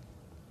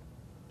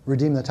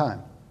 Redeem the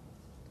time.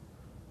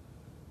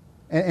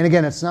 And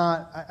again, it's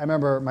not, I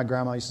remember my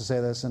grandma used to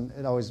say this, and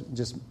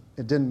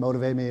it didn't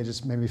motivate me, it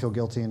just made me feel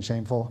guilty and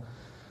shameful.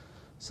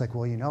 It's like,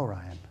 well,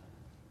 Ryan,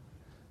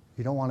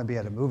 you don't want to be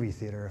at a movie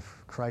theater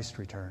if Christ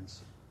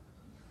returns.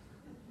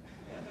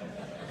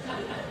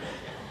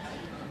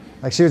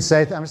 Like she would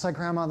say, I'm just like,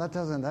 Grandma, now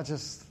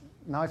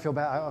I feel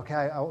bad.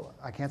 Okay,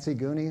 I can't see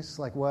Goonies.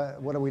 Like,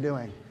 what are we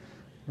doing?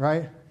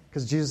 Right?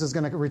 Because Jesus is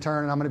going to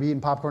return, and I'm going to be eating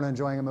popcorn and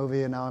enjoying a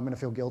movie, and now I'm going to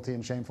feel guilty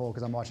and shameful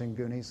because I'm watching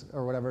Goonies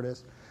or whatever it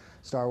is.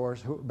 Star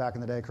Wars, back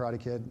in the day, Karate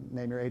Kid,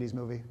 name your 80s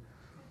movie.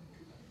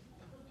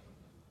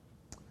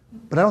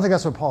 But I don't think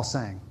that's what Paul's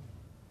saying.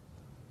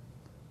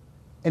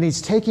 And he's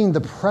taking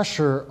the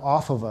pressure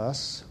off of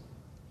us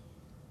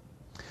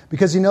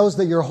because he knows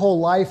that your whole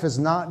life is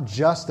not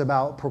just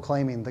about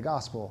proclaiming the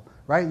gospel,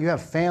 right? You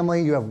have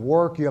family, you have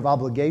work, you have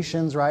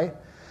obligations, right?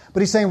 But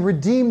he's saying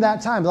redeem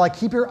that time. Like,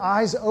 keep your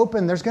eyes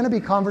open. There's going to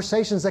be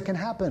conversations that can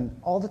happen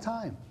all the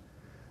time.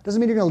 Doesn't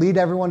mean you're going to lead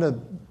everyone to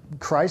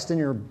Christ in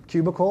your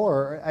cubicle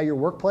or at your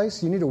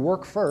workplace. You need to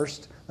work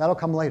first. That'll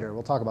come later.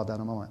 We'll talk about that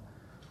in a moment.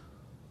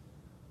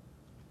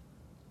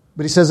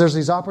 But he says there's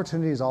these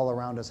opportunities all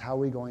around us. How are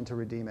we going to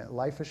redeem it?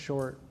 Life is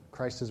short.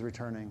 Christ is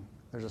returning.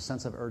 There's a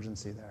sense of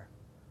urgency there.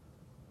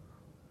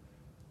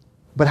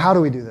 But how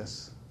do we do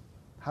this?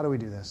 How do we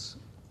do this?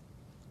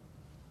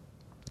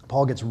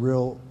 Paul gets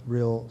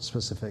real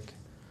specific.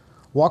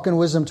 Walk in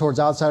wisdom towards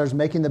outsiders,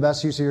 making the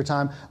best use of your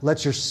time.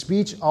 Let your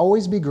speech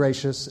always be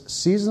gracious,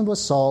 seasoned with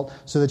salt,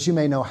 so that you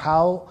may know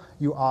how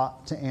you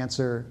ought to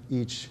answer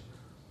each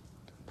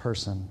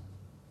person.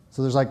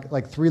 So there's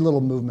like three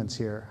little movements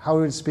here. How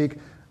we would speak,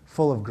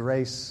 full of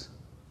grace,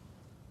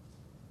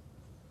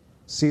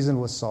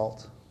 seasoned with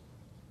salt.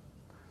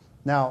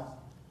 Now,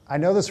 I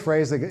know this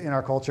phrase in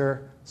our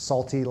culture,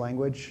 salty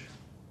language,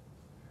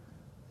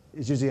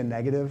 is usually a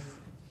negative.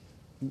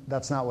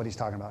 That's not what he's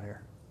talking about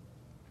here.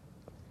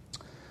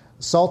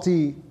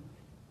 Salty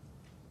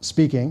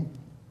speaking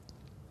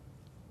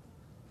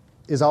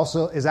is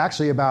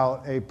actually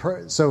about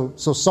so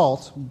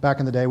salt back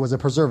in the day was a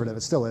preservative.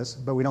 It still is,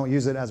 but we don't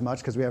use it as much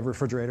because we have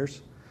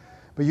refrigerators.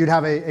 but you'd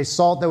have a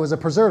salt that was a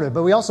preservative.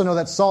 But we also know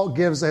that salt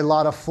gives a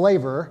lot of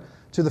flavor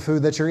to the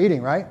food that you're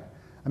eating, right?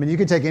 I mean, you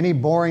can take any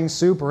boring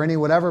soup or any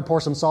whatever,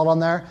 pour some salt on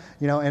there,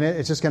 and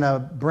it's just going to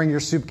bring your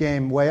soup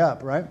game way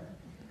up, right?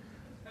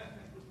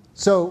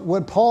 So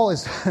what Paul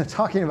is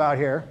talking about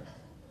here,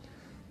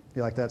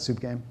 you like that soup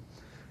game?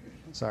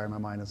 Sorry, my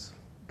mind has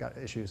got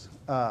issues.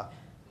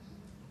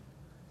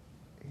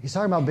 He's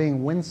talking about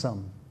being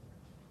winsome,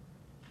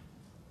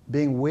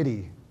 being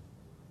witty,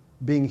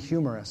 being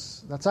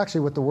humorous. That's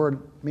actually what the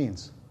word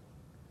means.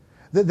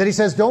 That he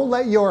says, don't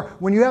let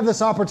when you have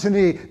this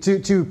opportunity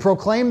to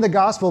proclaim the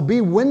gospel,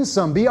 be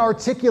winsome, be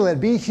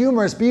articulate, be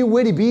humorous, be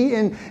witty, be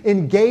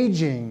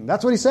engaging.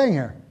 That's what he's saying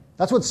here.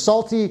 That's what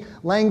salty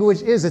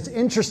language is. It's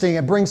interesting.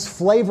 It brings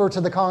flavor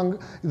to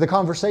the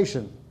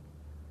conversation.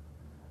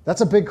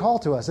 That's a big call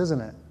to us,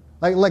 isn't it?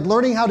 Like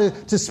learning how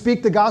to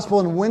speak the gospel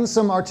in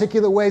winsome,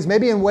 articulate ways,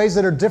 maybe in ways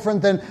that are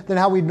different than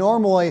how we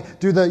normally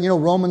do the,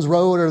 Romans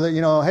road or the,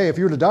 hey, if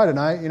you were to die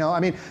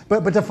tonight,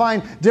 but to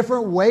find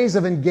different ways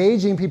of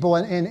engaging people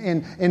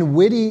in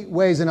witty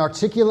ways, in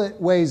articulate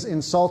ways,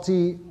 in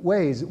salty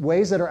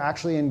ways that are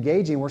actually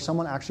engaging, where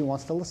someone actually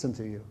wants to listen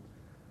to you.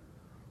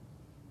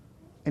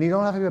 And you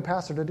don't have to be a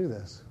pastor to do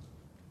this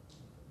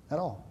at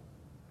all.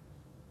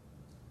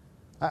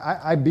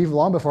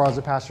 Long before I was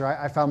a pastor,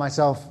 I found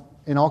myself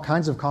in all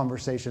kinds of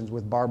conversations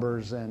with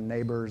barbers and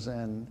neighbors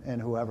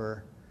and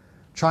whoever,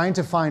 trying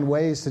to find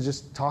ways to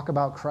just talk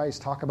about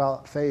Christ, talk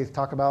about faith,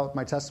 talk about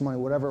my testimony,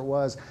 whatever it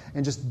was,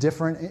 in just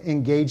different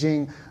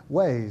engaging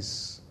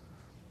ways.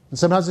 And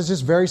sometimes it's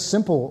just very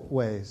simple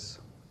ways.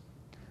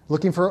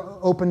 Looking for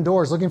open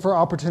doors, looking for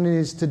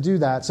opportunities to do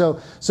that.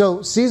 So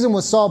season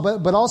with salt,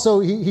 but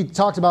also he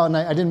talked about, and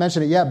I didn't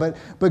mention it yet,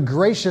 but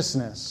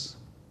graciousness.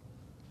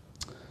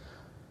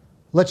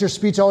 Let your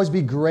speech always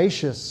be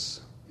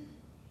gracious.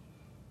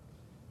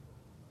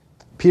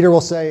 Peter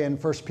will say in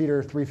 1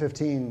 Peter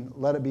 3:15,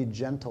 let it be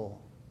gentle.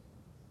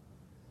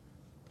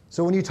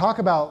 So when you talk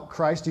about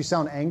Christ, do you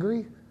sound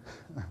angry?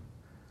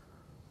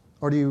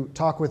 Or do you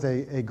talk with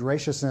a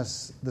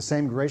graciousness, the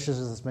same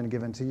graciousness that's been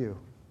given to you?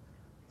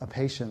 A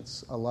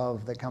patience, a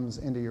love that comes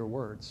into your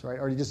words, right?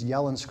 Or do you just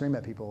yell and scream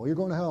at people? Well, you're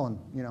going to hell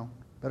and,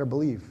 better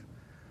believe.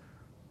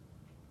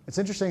 It's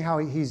interesting how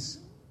he's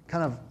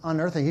kind of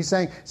unearthing. He's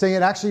saying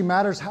it actually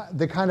matters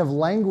the kind of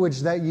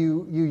language that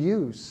you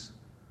use.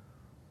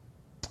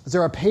 Is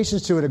there a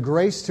patience to it, a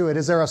grace to it?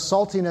 Is there a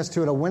saltiness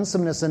to it, a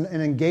winsomeness, an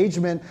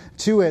engagement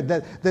to it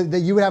that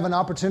you would have an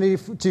opportunity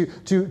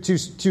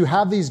to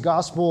have these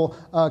gospel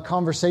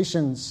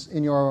conversations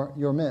in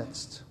your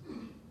midst?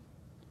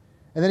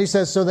 And then he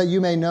says, so that you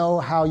may know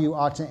how you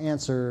ought to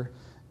answer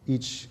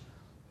each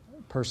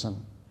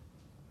person.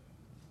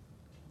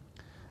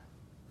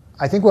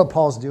 I think what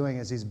Paul's doing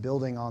is he's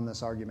building on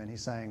this argument.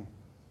 He's saying,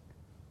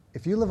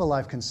 if you live a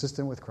life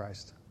consistent with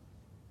Christ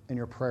and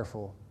you're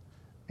prayerful,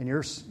 and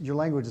your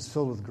language is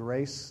filled with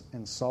grace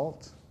and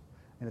salt,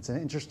 and it's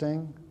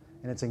interesting,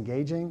 and it's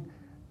engaging,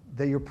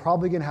 that you're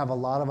probably going to have a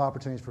lot of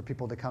opportunities for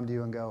people to come to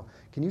you and go,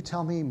 can you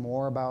tell me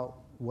more about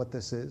what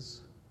this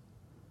is?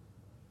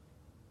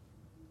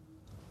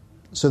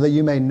 So that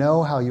you may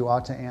know how you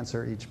ought to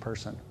answer each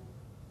person.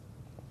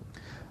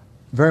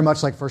 Very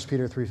much like 1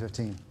 Peter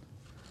 3:15.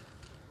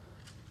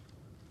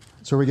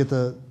 That's where we get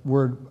the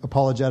word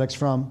apologetics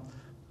from.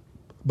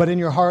 But in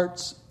your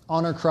hearts,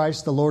 honor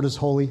Christ, the Lord is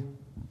holy,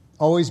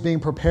 always being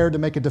prepared to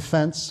make a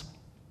defense,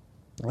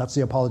 that's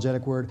the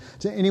apologetic word,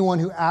 to anyone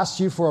who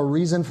asks you for a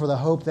reason for the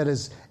hope that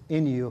is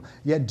in you,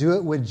 yet do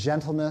it with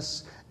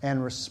gentleness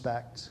and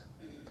respect.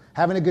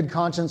 Having a good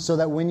conscience so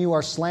that when you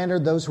are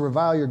slandered, those who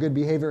revile your good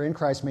behavior in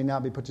Christ may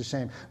not be put to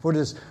shame. For it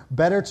is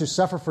better to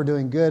suffer for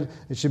doing good,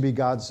 it should be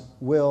God's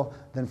will,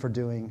 than for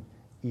doing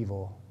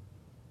evil.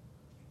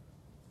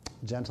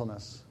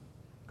 Gentleness,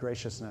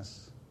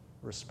 graciousness,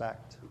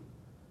 respect.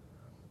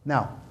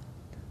 Now,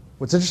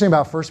 what's interesting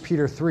about 1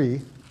 Peter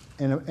 3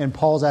 and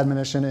Paul's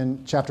admonition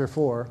in chapter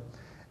 4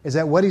 is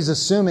that what he's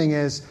assuming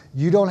is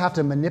you don't have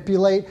to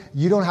manipulate,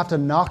 you don't have to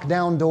knock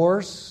down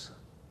doors,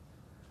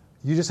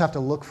 you just have to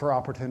look for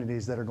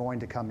opportunities that are going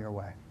to come your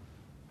way.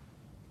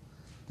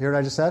 You hear what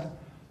I just said?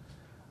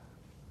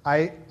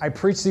 I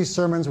preach these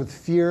sermons with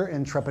fear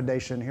and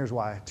trepidation. Here's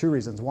why. 2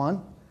 reasons.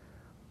 1,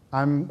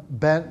 I'm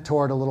bent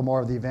toward a little more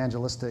of the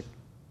evangelistic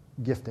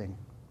gifting.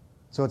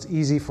 So it's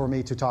easy for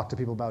me to talk to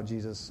people about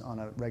Jesus on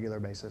a regular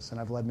basis, and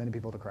I've led many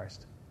people to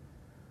Christ.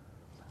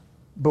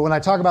 But when I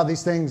talk about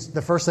these things,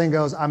 the first thing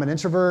goes, I'm an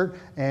introvert,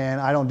 and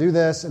I don't do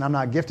this, and I'm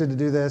not gifted to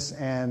do this,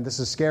 and this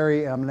is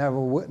scary, and I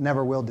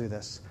never will do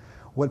this.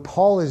 What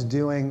Paul is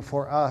doing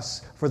for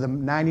us, for the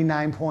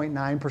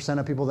 99.9%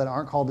 of people that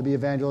aren't called to be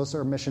evangelists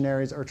or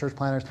missionaries or church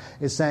planners,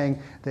 is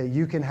saying that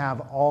you can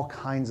have all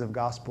kinds of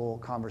gospel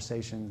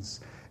conversations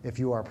if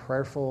you are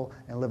prayerful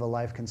and live a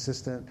life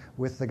consistent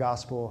with the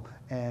gospel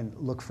and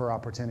look for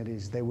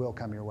opportunities. They will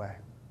come your way.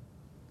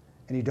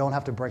 And you don't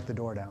have to break the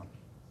door down.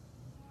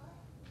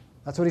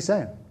 That's what he's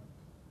saying.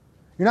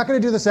 You're not going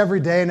to do this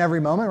every day and every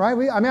moment,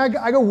 right?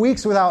 I go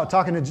weeks without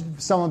talking to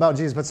someone about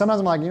Jesus, but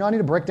sometimes I'm like, I need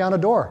to break down a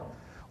door.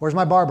 Where's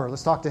my barber?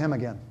 Let's talk to him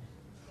again.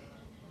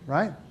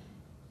 right?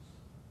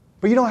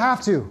 But you don't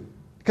have to.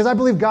 Because I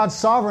believe God's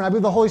sovereign. I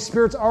believe the Holy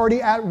Spirit's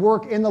already at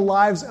work in the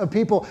lives of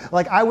people.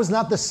 Like, I was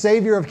not the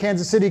savior of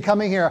Kansas City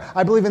coming here.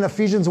 I believe in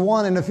Ephesians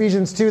 1 and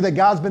Ephesians 2 that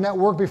God's been at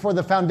work before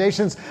the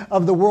foundations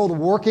of the world,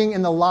 working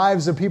in the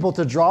lives of people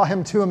to draw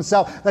him to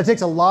himself. That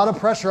takes a lot of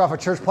pressure off a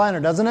church planner,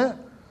 doesn't it?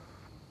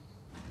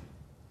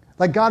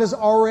 Like, God is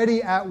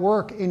already at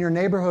work in your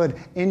neighborhood,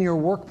 in your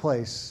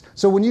workplace.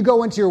 So when you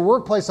go into your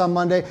workplace on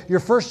Monday,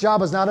 your first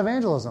job is not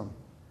evangelism.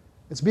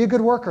 It's be a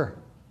good worker.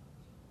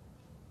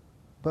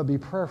 But be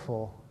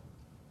prayerful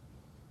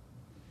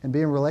and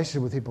be in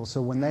relationship with people.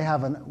 So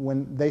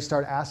when they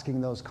start asking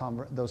those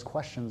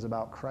questions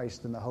about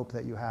Christ and the hope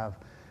that you have,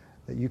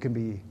 that you can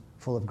be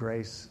full of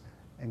grace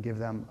and give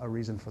them a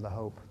reason for the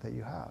hope that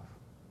you have.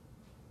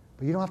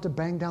 But you don't have to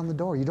bang down the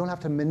door. You don't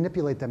have to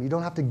manipulate them. You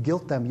don't have to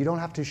guilt them. You don't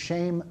have to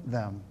shame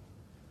them.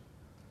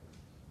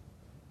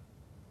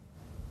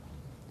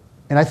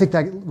 And I think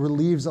that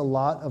relieves a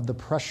lot of the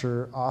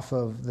pressure off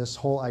of this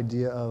whole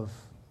idea of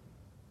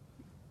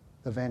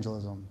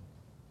evangelism.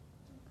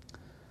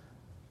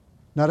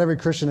 Not every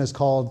Christian is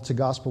called to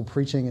gospel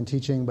preaching and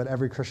teaching, but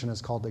every Christian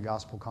is called to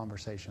gospel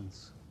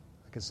conversations.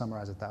 I could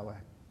summarize it that way.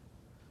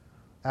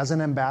 As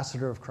an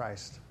ambassador of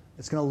Christ,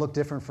 it's going to look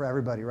different for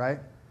everybody, right?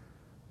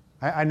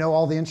 I know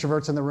all the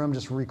introverts in the room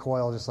just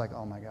recoil, just like,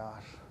 oh my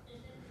gosh.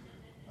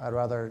 I'd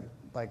rather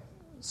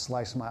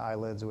slice my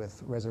eyelids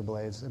with razor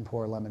blades and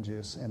pour lemon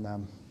juice in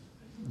them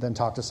than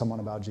talk to someone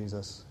about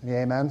Jesus. Any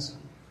amens?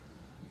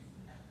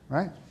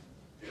 Right?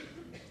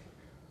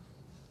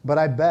 But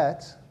I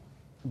bet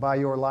by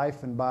your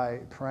life and by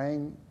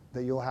praying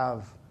that you'll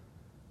have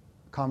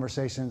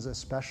conversations,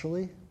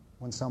 especially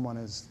when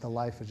the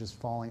life is just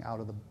falling out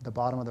of the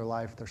bottom of their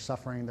life. They're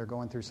suffering, they're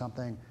going through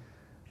something.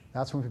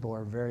 That's when people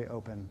are very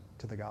open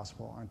to the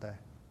gospel, aren't they?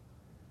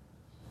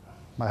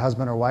 My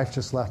husband or wife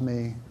just left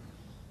me.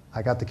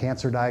 I got the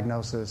cancer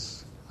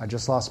diagnosis. I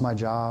just lost my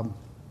job,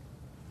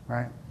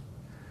 right?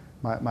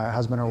 My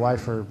husband or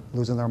wife are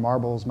losing their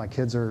marbles. My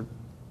kids are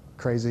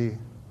crazy.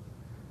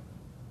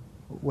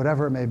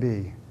 Whatever it may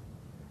be.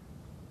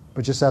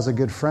 But just as a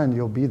good friend,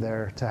 you'll be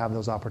there to have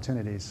those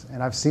opportunities.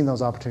 And I've seen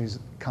those opportunities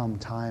come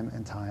time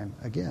and time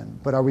again.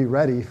 But are we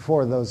ready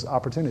for those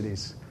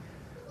opportunities?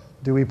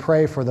 Do we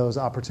pray for those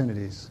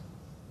opportunities?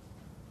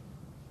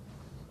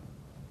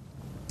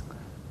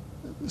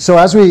 So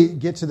as we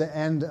get to the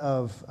end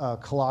of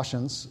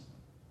Colossians,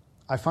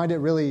 I find it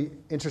really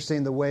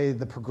interesting the way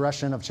the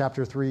progression of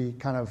chapter 3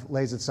 kind of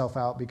lays itself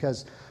out,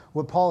 because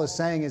what Paul is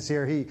saying is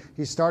here,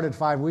 he started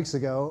 5 weeks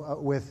ago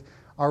with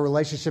our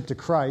relationship to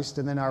Christ,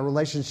 and then our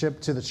relationship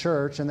to the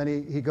church, and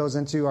then he goes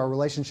into our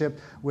relationship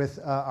with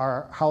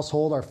our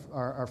household,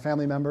 our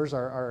family members,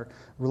 our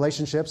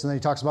relationships, and then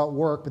he talks about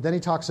work, but then he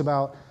talks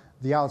about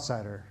the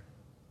outsider,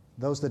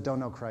 those that don't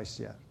know Christ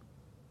yet.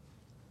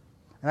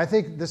 And I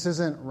think this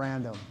isn't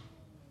random.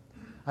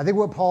 I think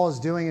what Paul is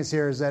doing is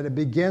that it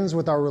begins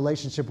with our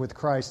relationship with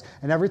Christ,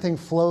 and everything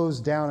flows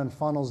down and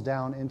funnels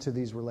down into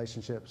these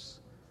relationships.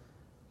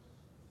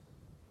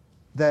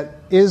 That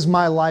is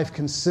my life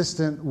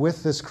consistent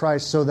with this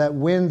Christ, so that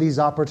when these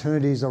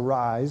opportunities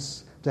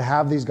arise to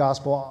have these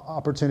gospel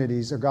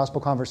opportunities or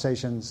gospel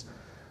conversations,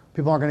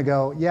 people aren't going to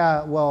go,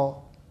 yeah,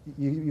 well,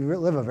 you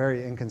live a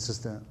very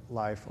inconsistent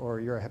life, or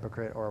you're a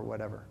hypocrite, or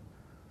whatever.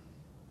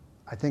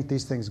 I think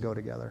these things go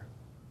together.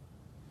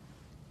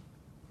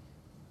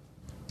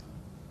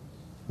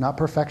 Not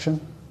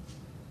perfection,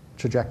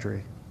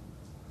 trajectory.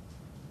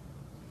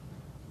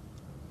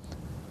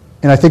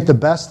 And I think the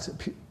best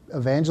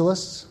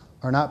evangelists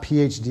are not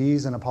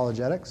PhDs in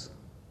apologetics.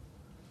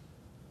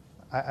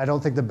 I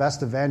don't think the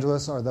best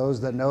evangelists are those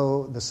that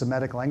know the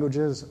Semitic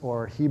languages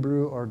or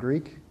Hebrew or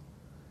Greek.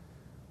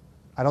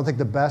 I don't think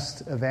the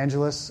best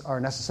evangelists are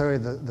necessarily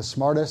the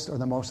smartest or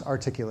the most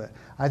articulate.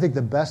 I think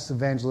the best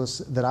evangelists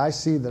that I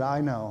see, that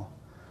I know,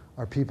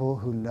 are people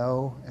who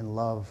know and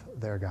love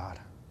their God,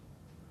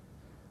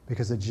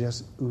 because it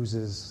just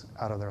oozes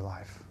out of their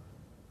life.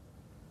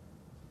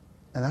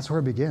 And that's where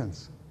it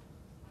begins.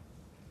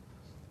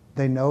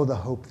 They know the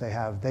hope they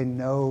have. They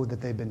know that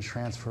they've been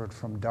transferred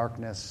from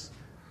darkness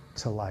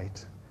to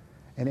light.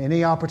 And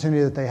any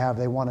opportunity that they have,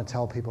 they want to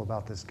tell people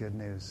about this good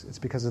news. It's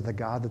because of the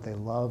God that they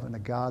love and the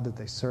God that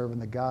they serve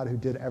and the God who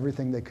did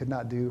everything they could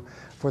not do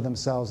for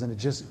themselves. And it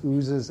just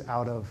oozes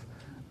out of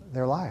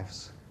their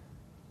lives.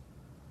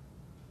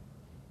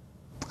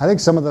 I think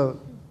some of the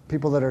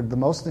people that are the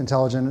most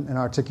intelligent and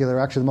articulate are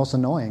actually the most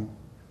annoying.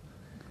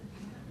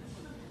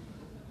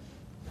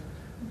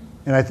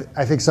 And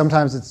I think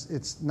sometimes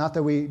it's not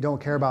that we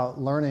don't care about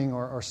learning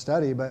or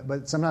study,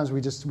 but sometimes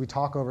we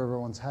talk over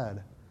everyone's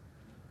head.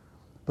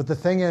 But the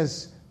thing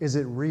is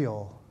it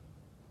real?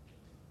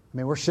 I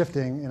mean, we're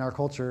shifting in our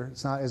culture.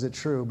 It's not, is it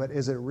true, but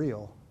is it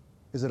real?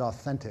 Is it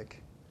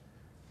authentic?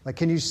 Like,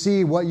 can you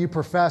see what you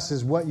profess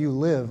is what you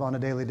live on a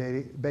daily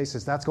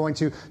basis? That's going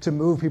to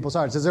move people's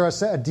hearts. Is there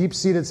a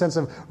deep-seated sense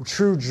of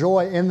true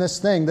joy in this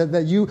thing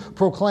that you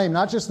proclaim?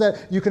 Not just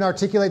that you can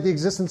articulate the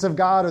existence of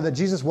God or that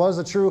Jesus was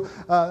a true,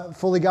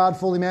 fully God,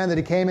 fully man, that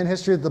he came in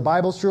history, that the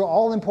Bible's true,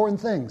 all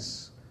important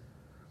things.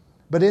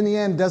 But in the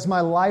end, does my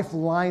life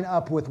line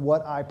up with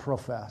what I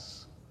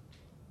profess?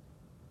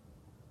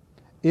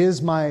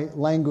 Is my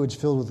language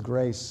filled with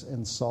grace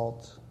and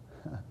salt?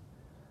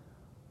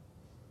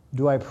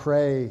 Do I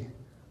pray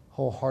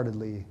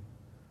wholeheartedly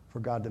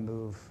for God to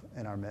move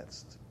in our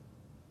midst?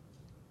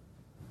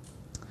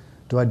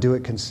 Do I do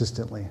it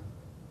consistently?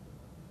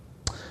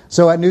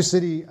 So at New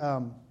City,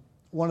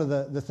 one of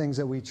the things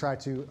that we try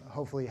to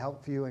hopefully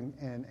help you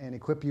and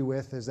equip you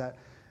with is that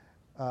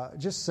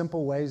just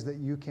simple ways that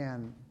you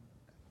can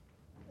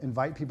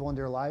invite people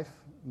into your life,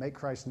 make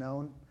Christ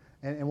known.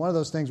 And one of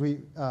those things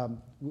we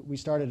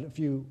started a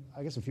few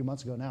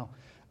months ago now.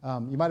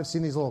 You might have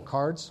seen these little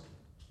cards.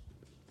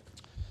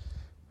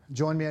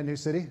 Join me at New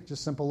City.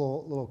 Just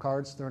simple little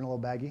cards. They're in a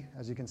little baggie,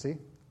 as you can see.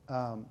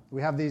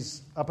 We have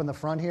these up in the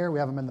front here. We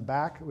have them in the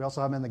back. We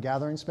also have them in the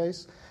gathering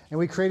space. And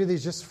we created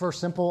these just for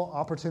simple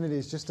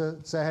opportunities, just to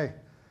say, hey,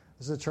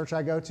 this is a church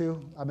I go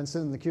to. I've been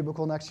sitting in the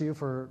cubicle next to you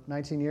for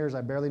 19 years.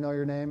 I barely know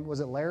your name. Was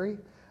it Larry?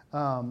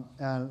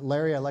 And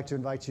Larry, I'd like to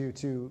invite you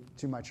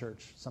to my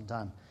church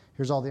sometime.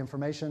 Here's all the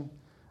information.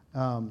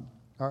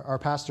 Our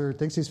pastor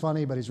thinks he's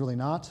funny, but he's really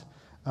not.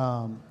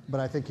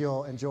 But I think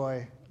you'll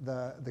enjoy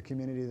the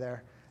community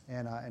there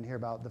and hear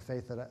about the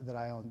faith that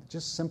I own.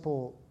 Just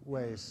simple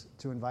ways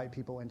to invite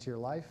people into your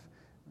life.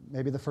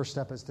 Maybe the first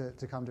step is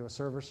to come to a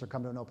service or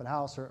come to an open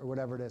house or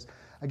whatever it is.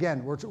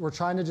 Again, we're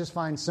trying to just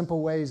find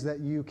simple ways that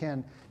you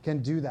can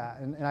do that.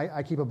 And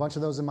I keep a bunch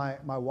of those in my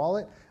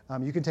wallet.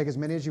 You can take as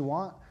many as you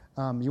want.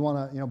 You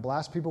want to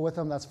blast people with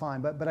them, that's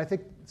fine. But I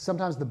think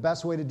sometimes the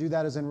best way to do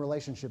that is in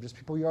relationship. Just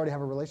people you already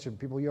have a relationship,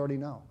 people you already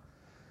know.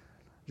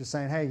 Just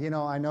saying, hey,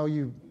 I know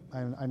you,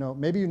 I know,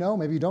 maybe you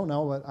don't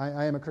know, but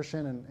I am a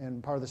Christian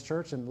and part of this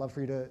church and love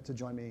for you to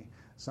join me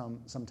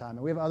sometime.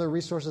 And we have other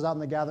resources out in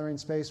the gathering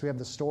space. We have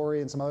the story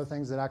and some other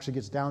things that actually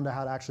gets down to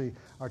how to actually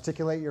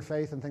articulate your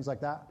faith and things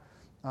like that.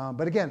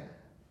 But again,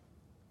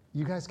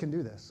 you guys can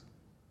do this.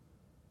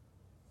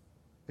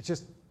 It's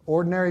just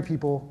ordinary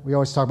people. We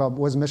always talk about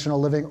was missional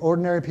living.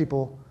 Ordinary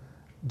people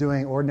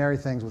doing ordinary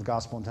things with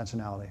gospel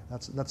intentionality.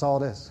 That's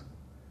all it is.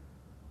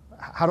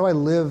 How do I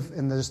live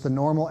in just the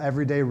normal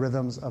everyday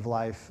rhythms of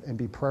life and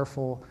be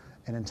prayerful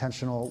and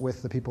intentional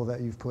with the people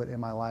that you've put in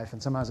my life?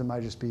 And sometimes it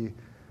might just be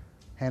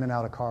handing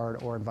out a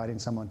card or inviting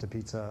someone to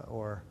pizza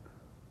or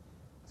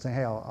saying,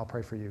 hey, I'll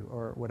pray for you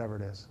or whatever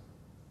it is.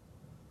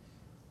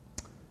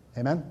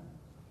 Amen?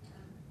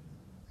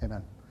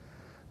 Amen.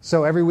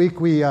 So every week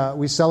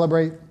we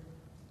celebrate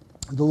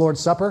the Lord's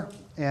Supper.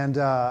 And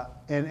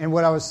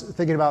what I was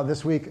thinking about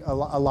this week a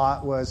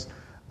lot was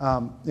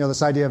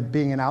this idea of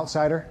being an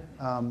outsider.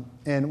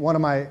 And one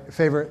of my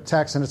favorite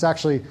texts, and it's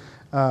actually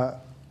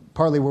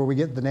partly where we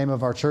get the name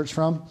of our church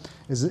from,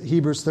 is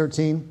Hebrews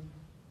 13,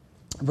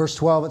 verse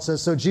 12. It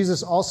says, so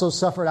Jesus also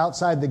suffered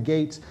outside the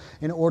gate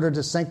in order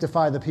to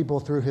sanctify the people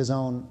through his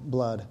own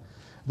blood.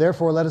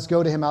 Therefore, let us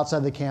go to him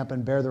outside the camp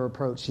and bear the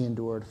reproach he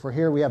endured. For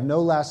here we have no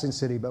lasting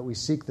city, but we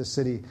seek the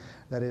city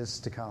that is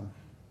to come.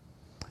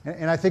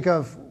 And I think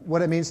of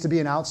what it means to be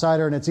an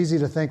outsider, and it's easy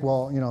to think,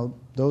 well,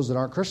 those that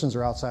aren't Christians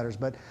are outsiders,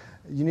 but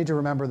you need to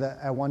remember that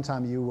at one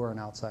time you were an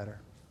outsider.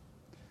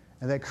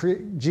 And that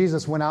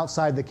Jesus went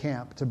outside the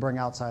camp to bring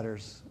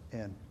outsiders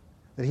in.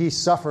 That he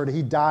suffered,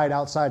 he died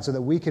outside so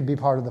that we could be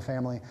part of the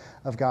family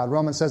of God.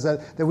 Romans says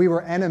that we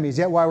were enemies,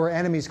 yet while we're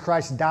enemies,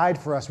 Christ died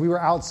for us. We were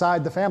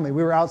outside the family,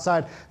 we were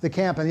outside the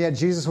camp, and yet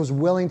Jesus was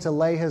willing to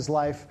lay his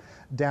life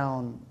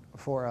down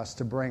for us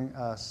to bring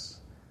us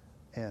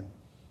in.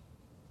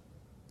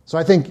 So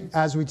I think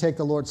as we take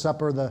the Lord's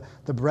Supper,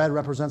 the bread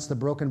represents the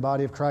broken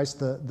body of Christ.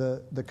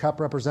 The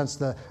cup represents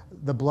the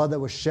blood that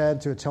was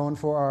shed to atone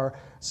for our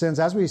sins.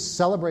 As we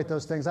celebrate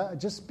those things,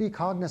 just be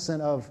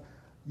cognizant of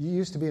you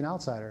used to be an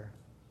outsider,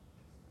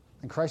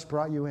 and Christ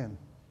brought you in.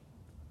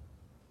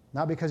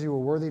 Not because you were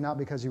worthy, not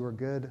because you were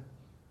good,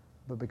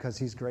 but because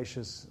he's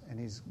gracious and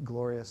he's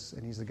glorious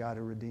and he's the God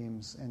who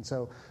redeems. And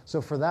so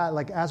for that,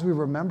 as we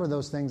remember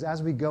those things,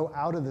 as we go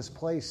out of this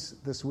place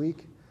this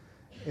week,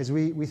 is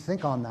we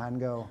think on that and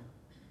go,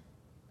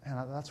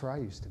 man, that's where I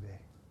used to be.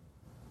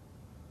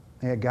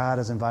 And yet God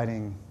is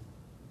inviting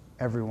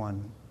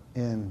everyone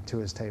into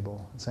his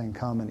table and saying,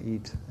 come and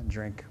eat and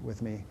drink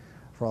with me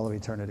for all of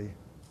eternity.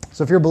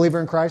 So if you're a believer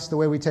in Christ, the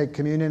way we take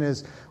communion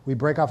is we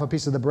break off a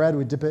piece of the bread,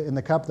 we dip it in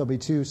the cup. There'll be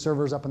 2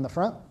 servers up in the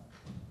front.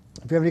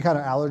 If you have any kind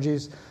of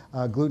allergies,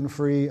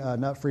 gluten-free,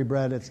 nut-free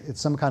bread, it's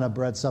some kind of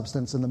bread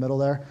substance in the middle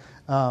there.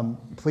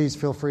 Please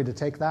feel free to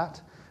take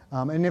that.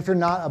 And if you're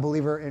not a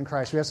believer in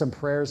Christ, we have some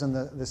prayers in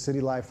the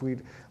city life.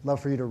 We'd love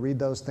for you to read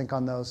those, think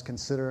on those,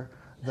 consider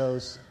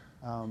those.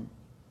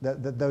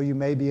 That though you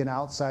may be an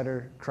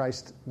outsider,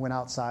 Christ went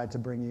outside to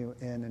bring you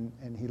in,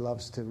 and he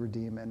loves to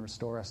redeem and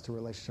restore us to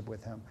relationship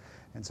with him.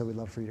 And so we'd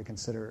love for you to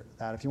consider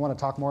that. If you want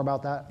to talk more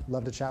about that,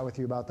 love to chat with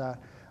you about that,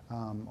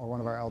 or one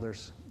of our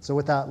elders. So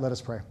with that, let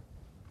us pray.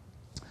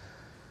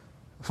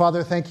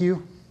 Father, thank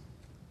you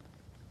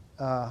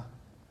that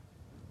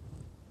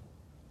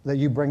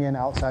you bring in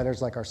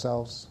outsiders like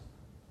ourselves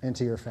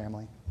into your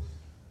family.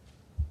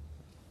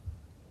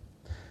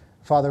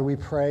 Father, we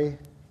pray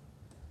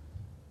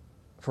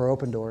for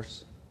open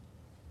doors,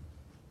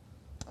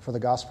 for the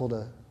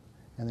gospel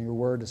and your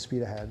word to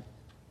speed ahead.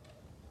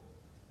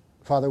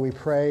 Father, we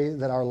pray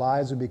that our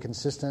lives would be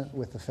consistent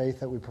with the faith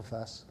that we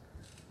profess.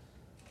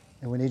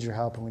 And we need your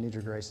help and we need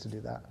your grace to do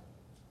that.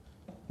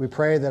 We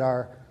pray that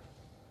our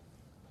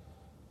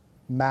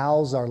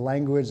mouths, our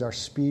language, our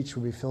speech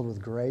would be filled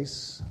with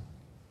grace,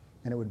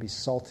 and it would be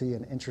salty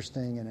and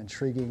interesting and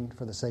intriguing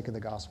for the sake of the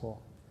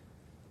gospel.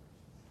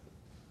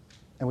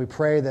 And we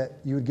pray that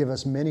you would give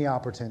us many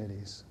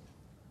opportunities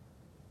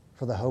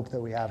for the hope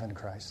that we have in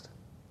Christ.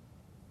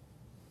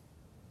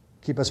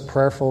 Keep us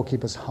prayerful,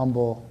 keep us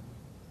humble.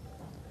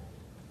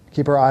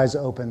 Keep our eyes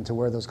open to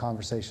where those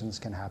conversations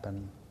can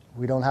happen.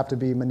 We don't have to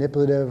be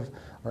manipulative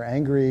or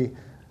angry,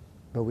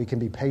 but we can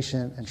be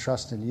patient and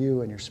trust in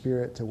you and your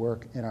Spirit to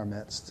work in our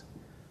midst.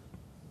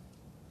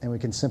 And we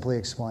can simply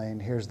explain,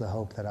 here's the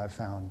hope that I've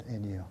found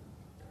in you.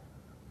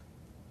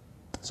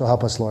 So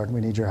help us, Lord.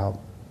 We need your help.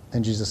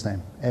 In Jesus'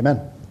 name,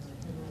 amen.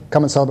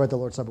 Come and celebrate the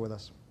Lord's Supper with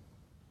us.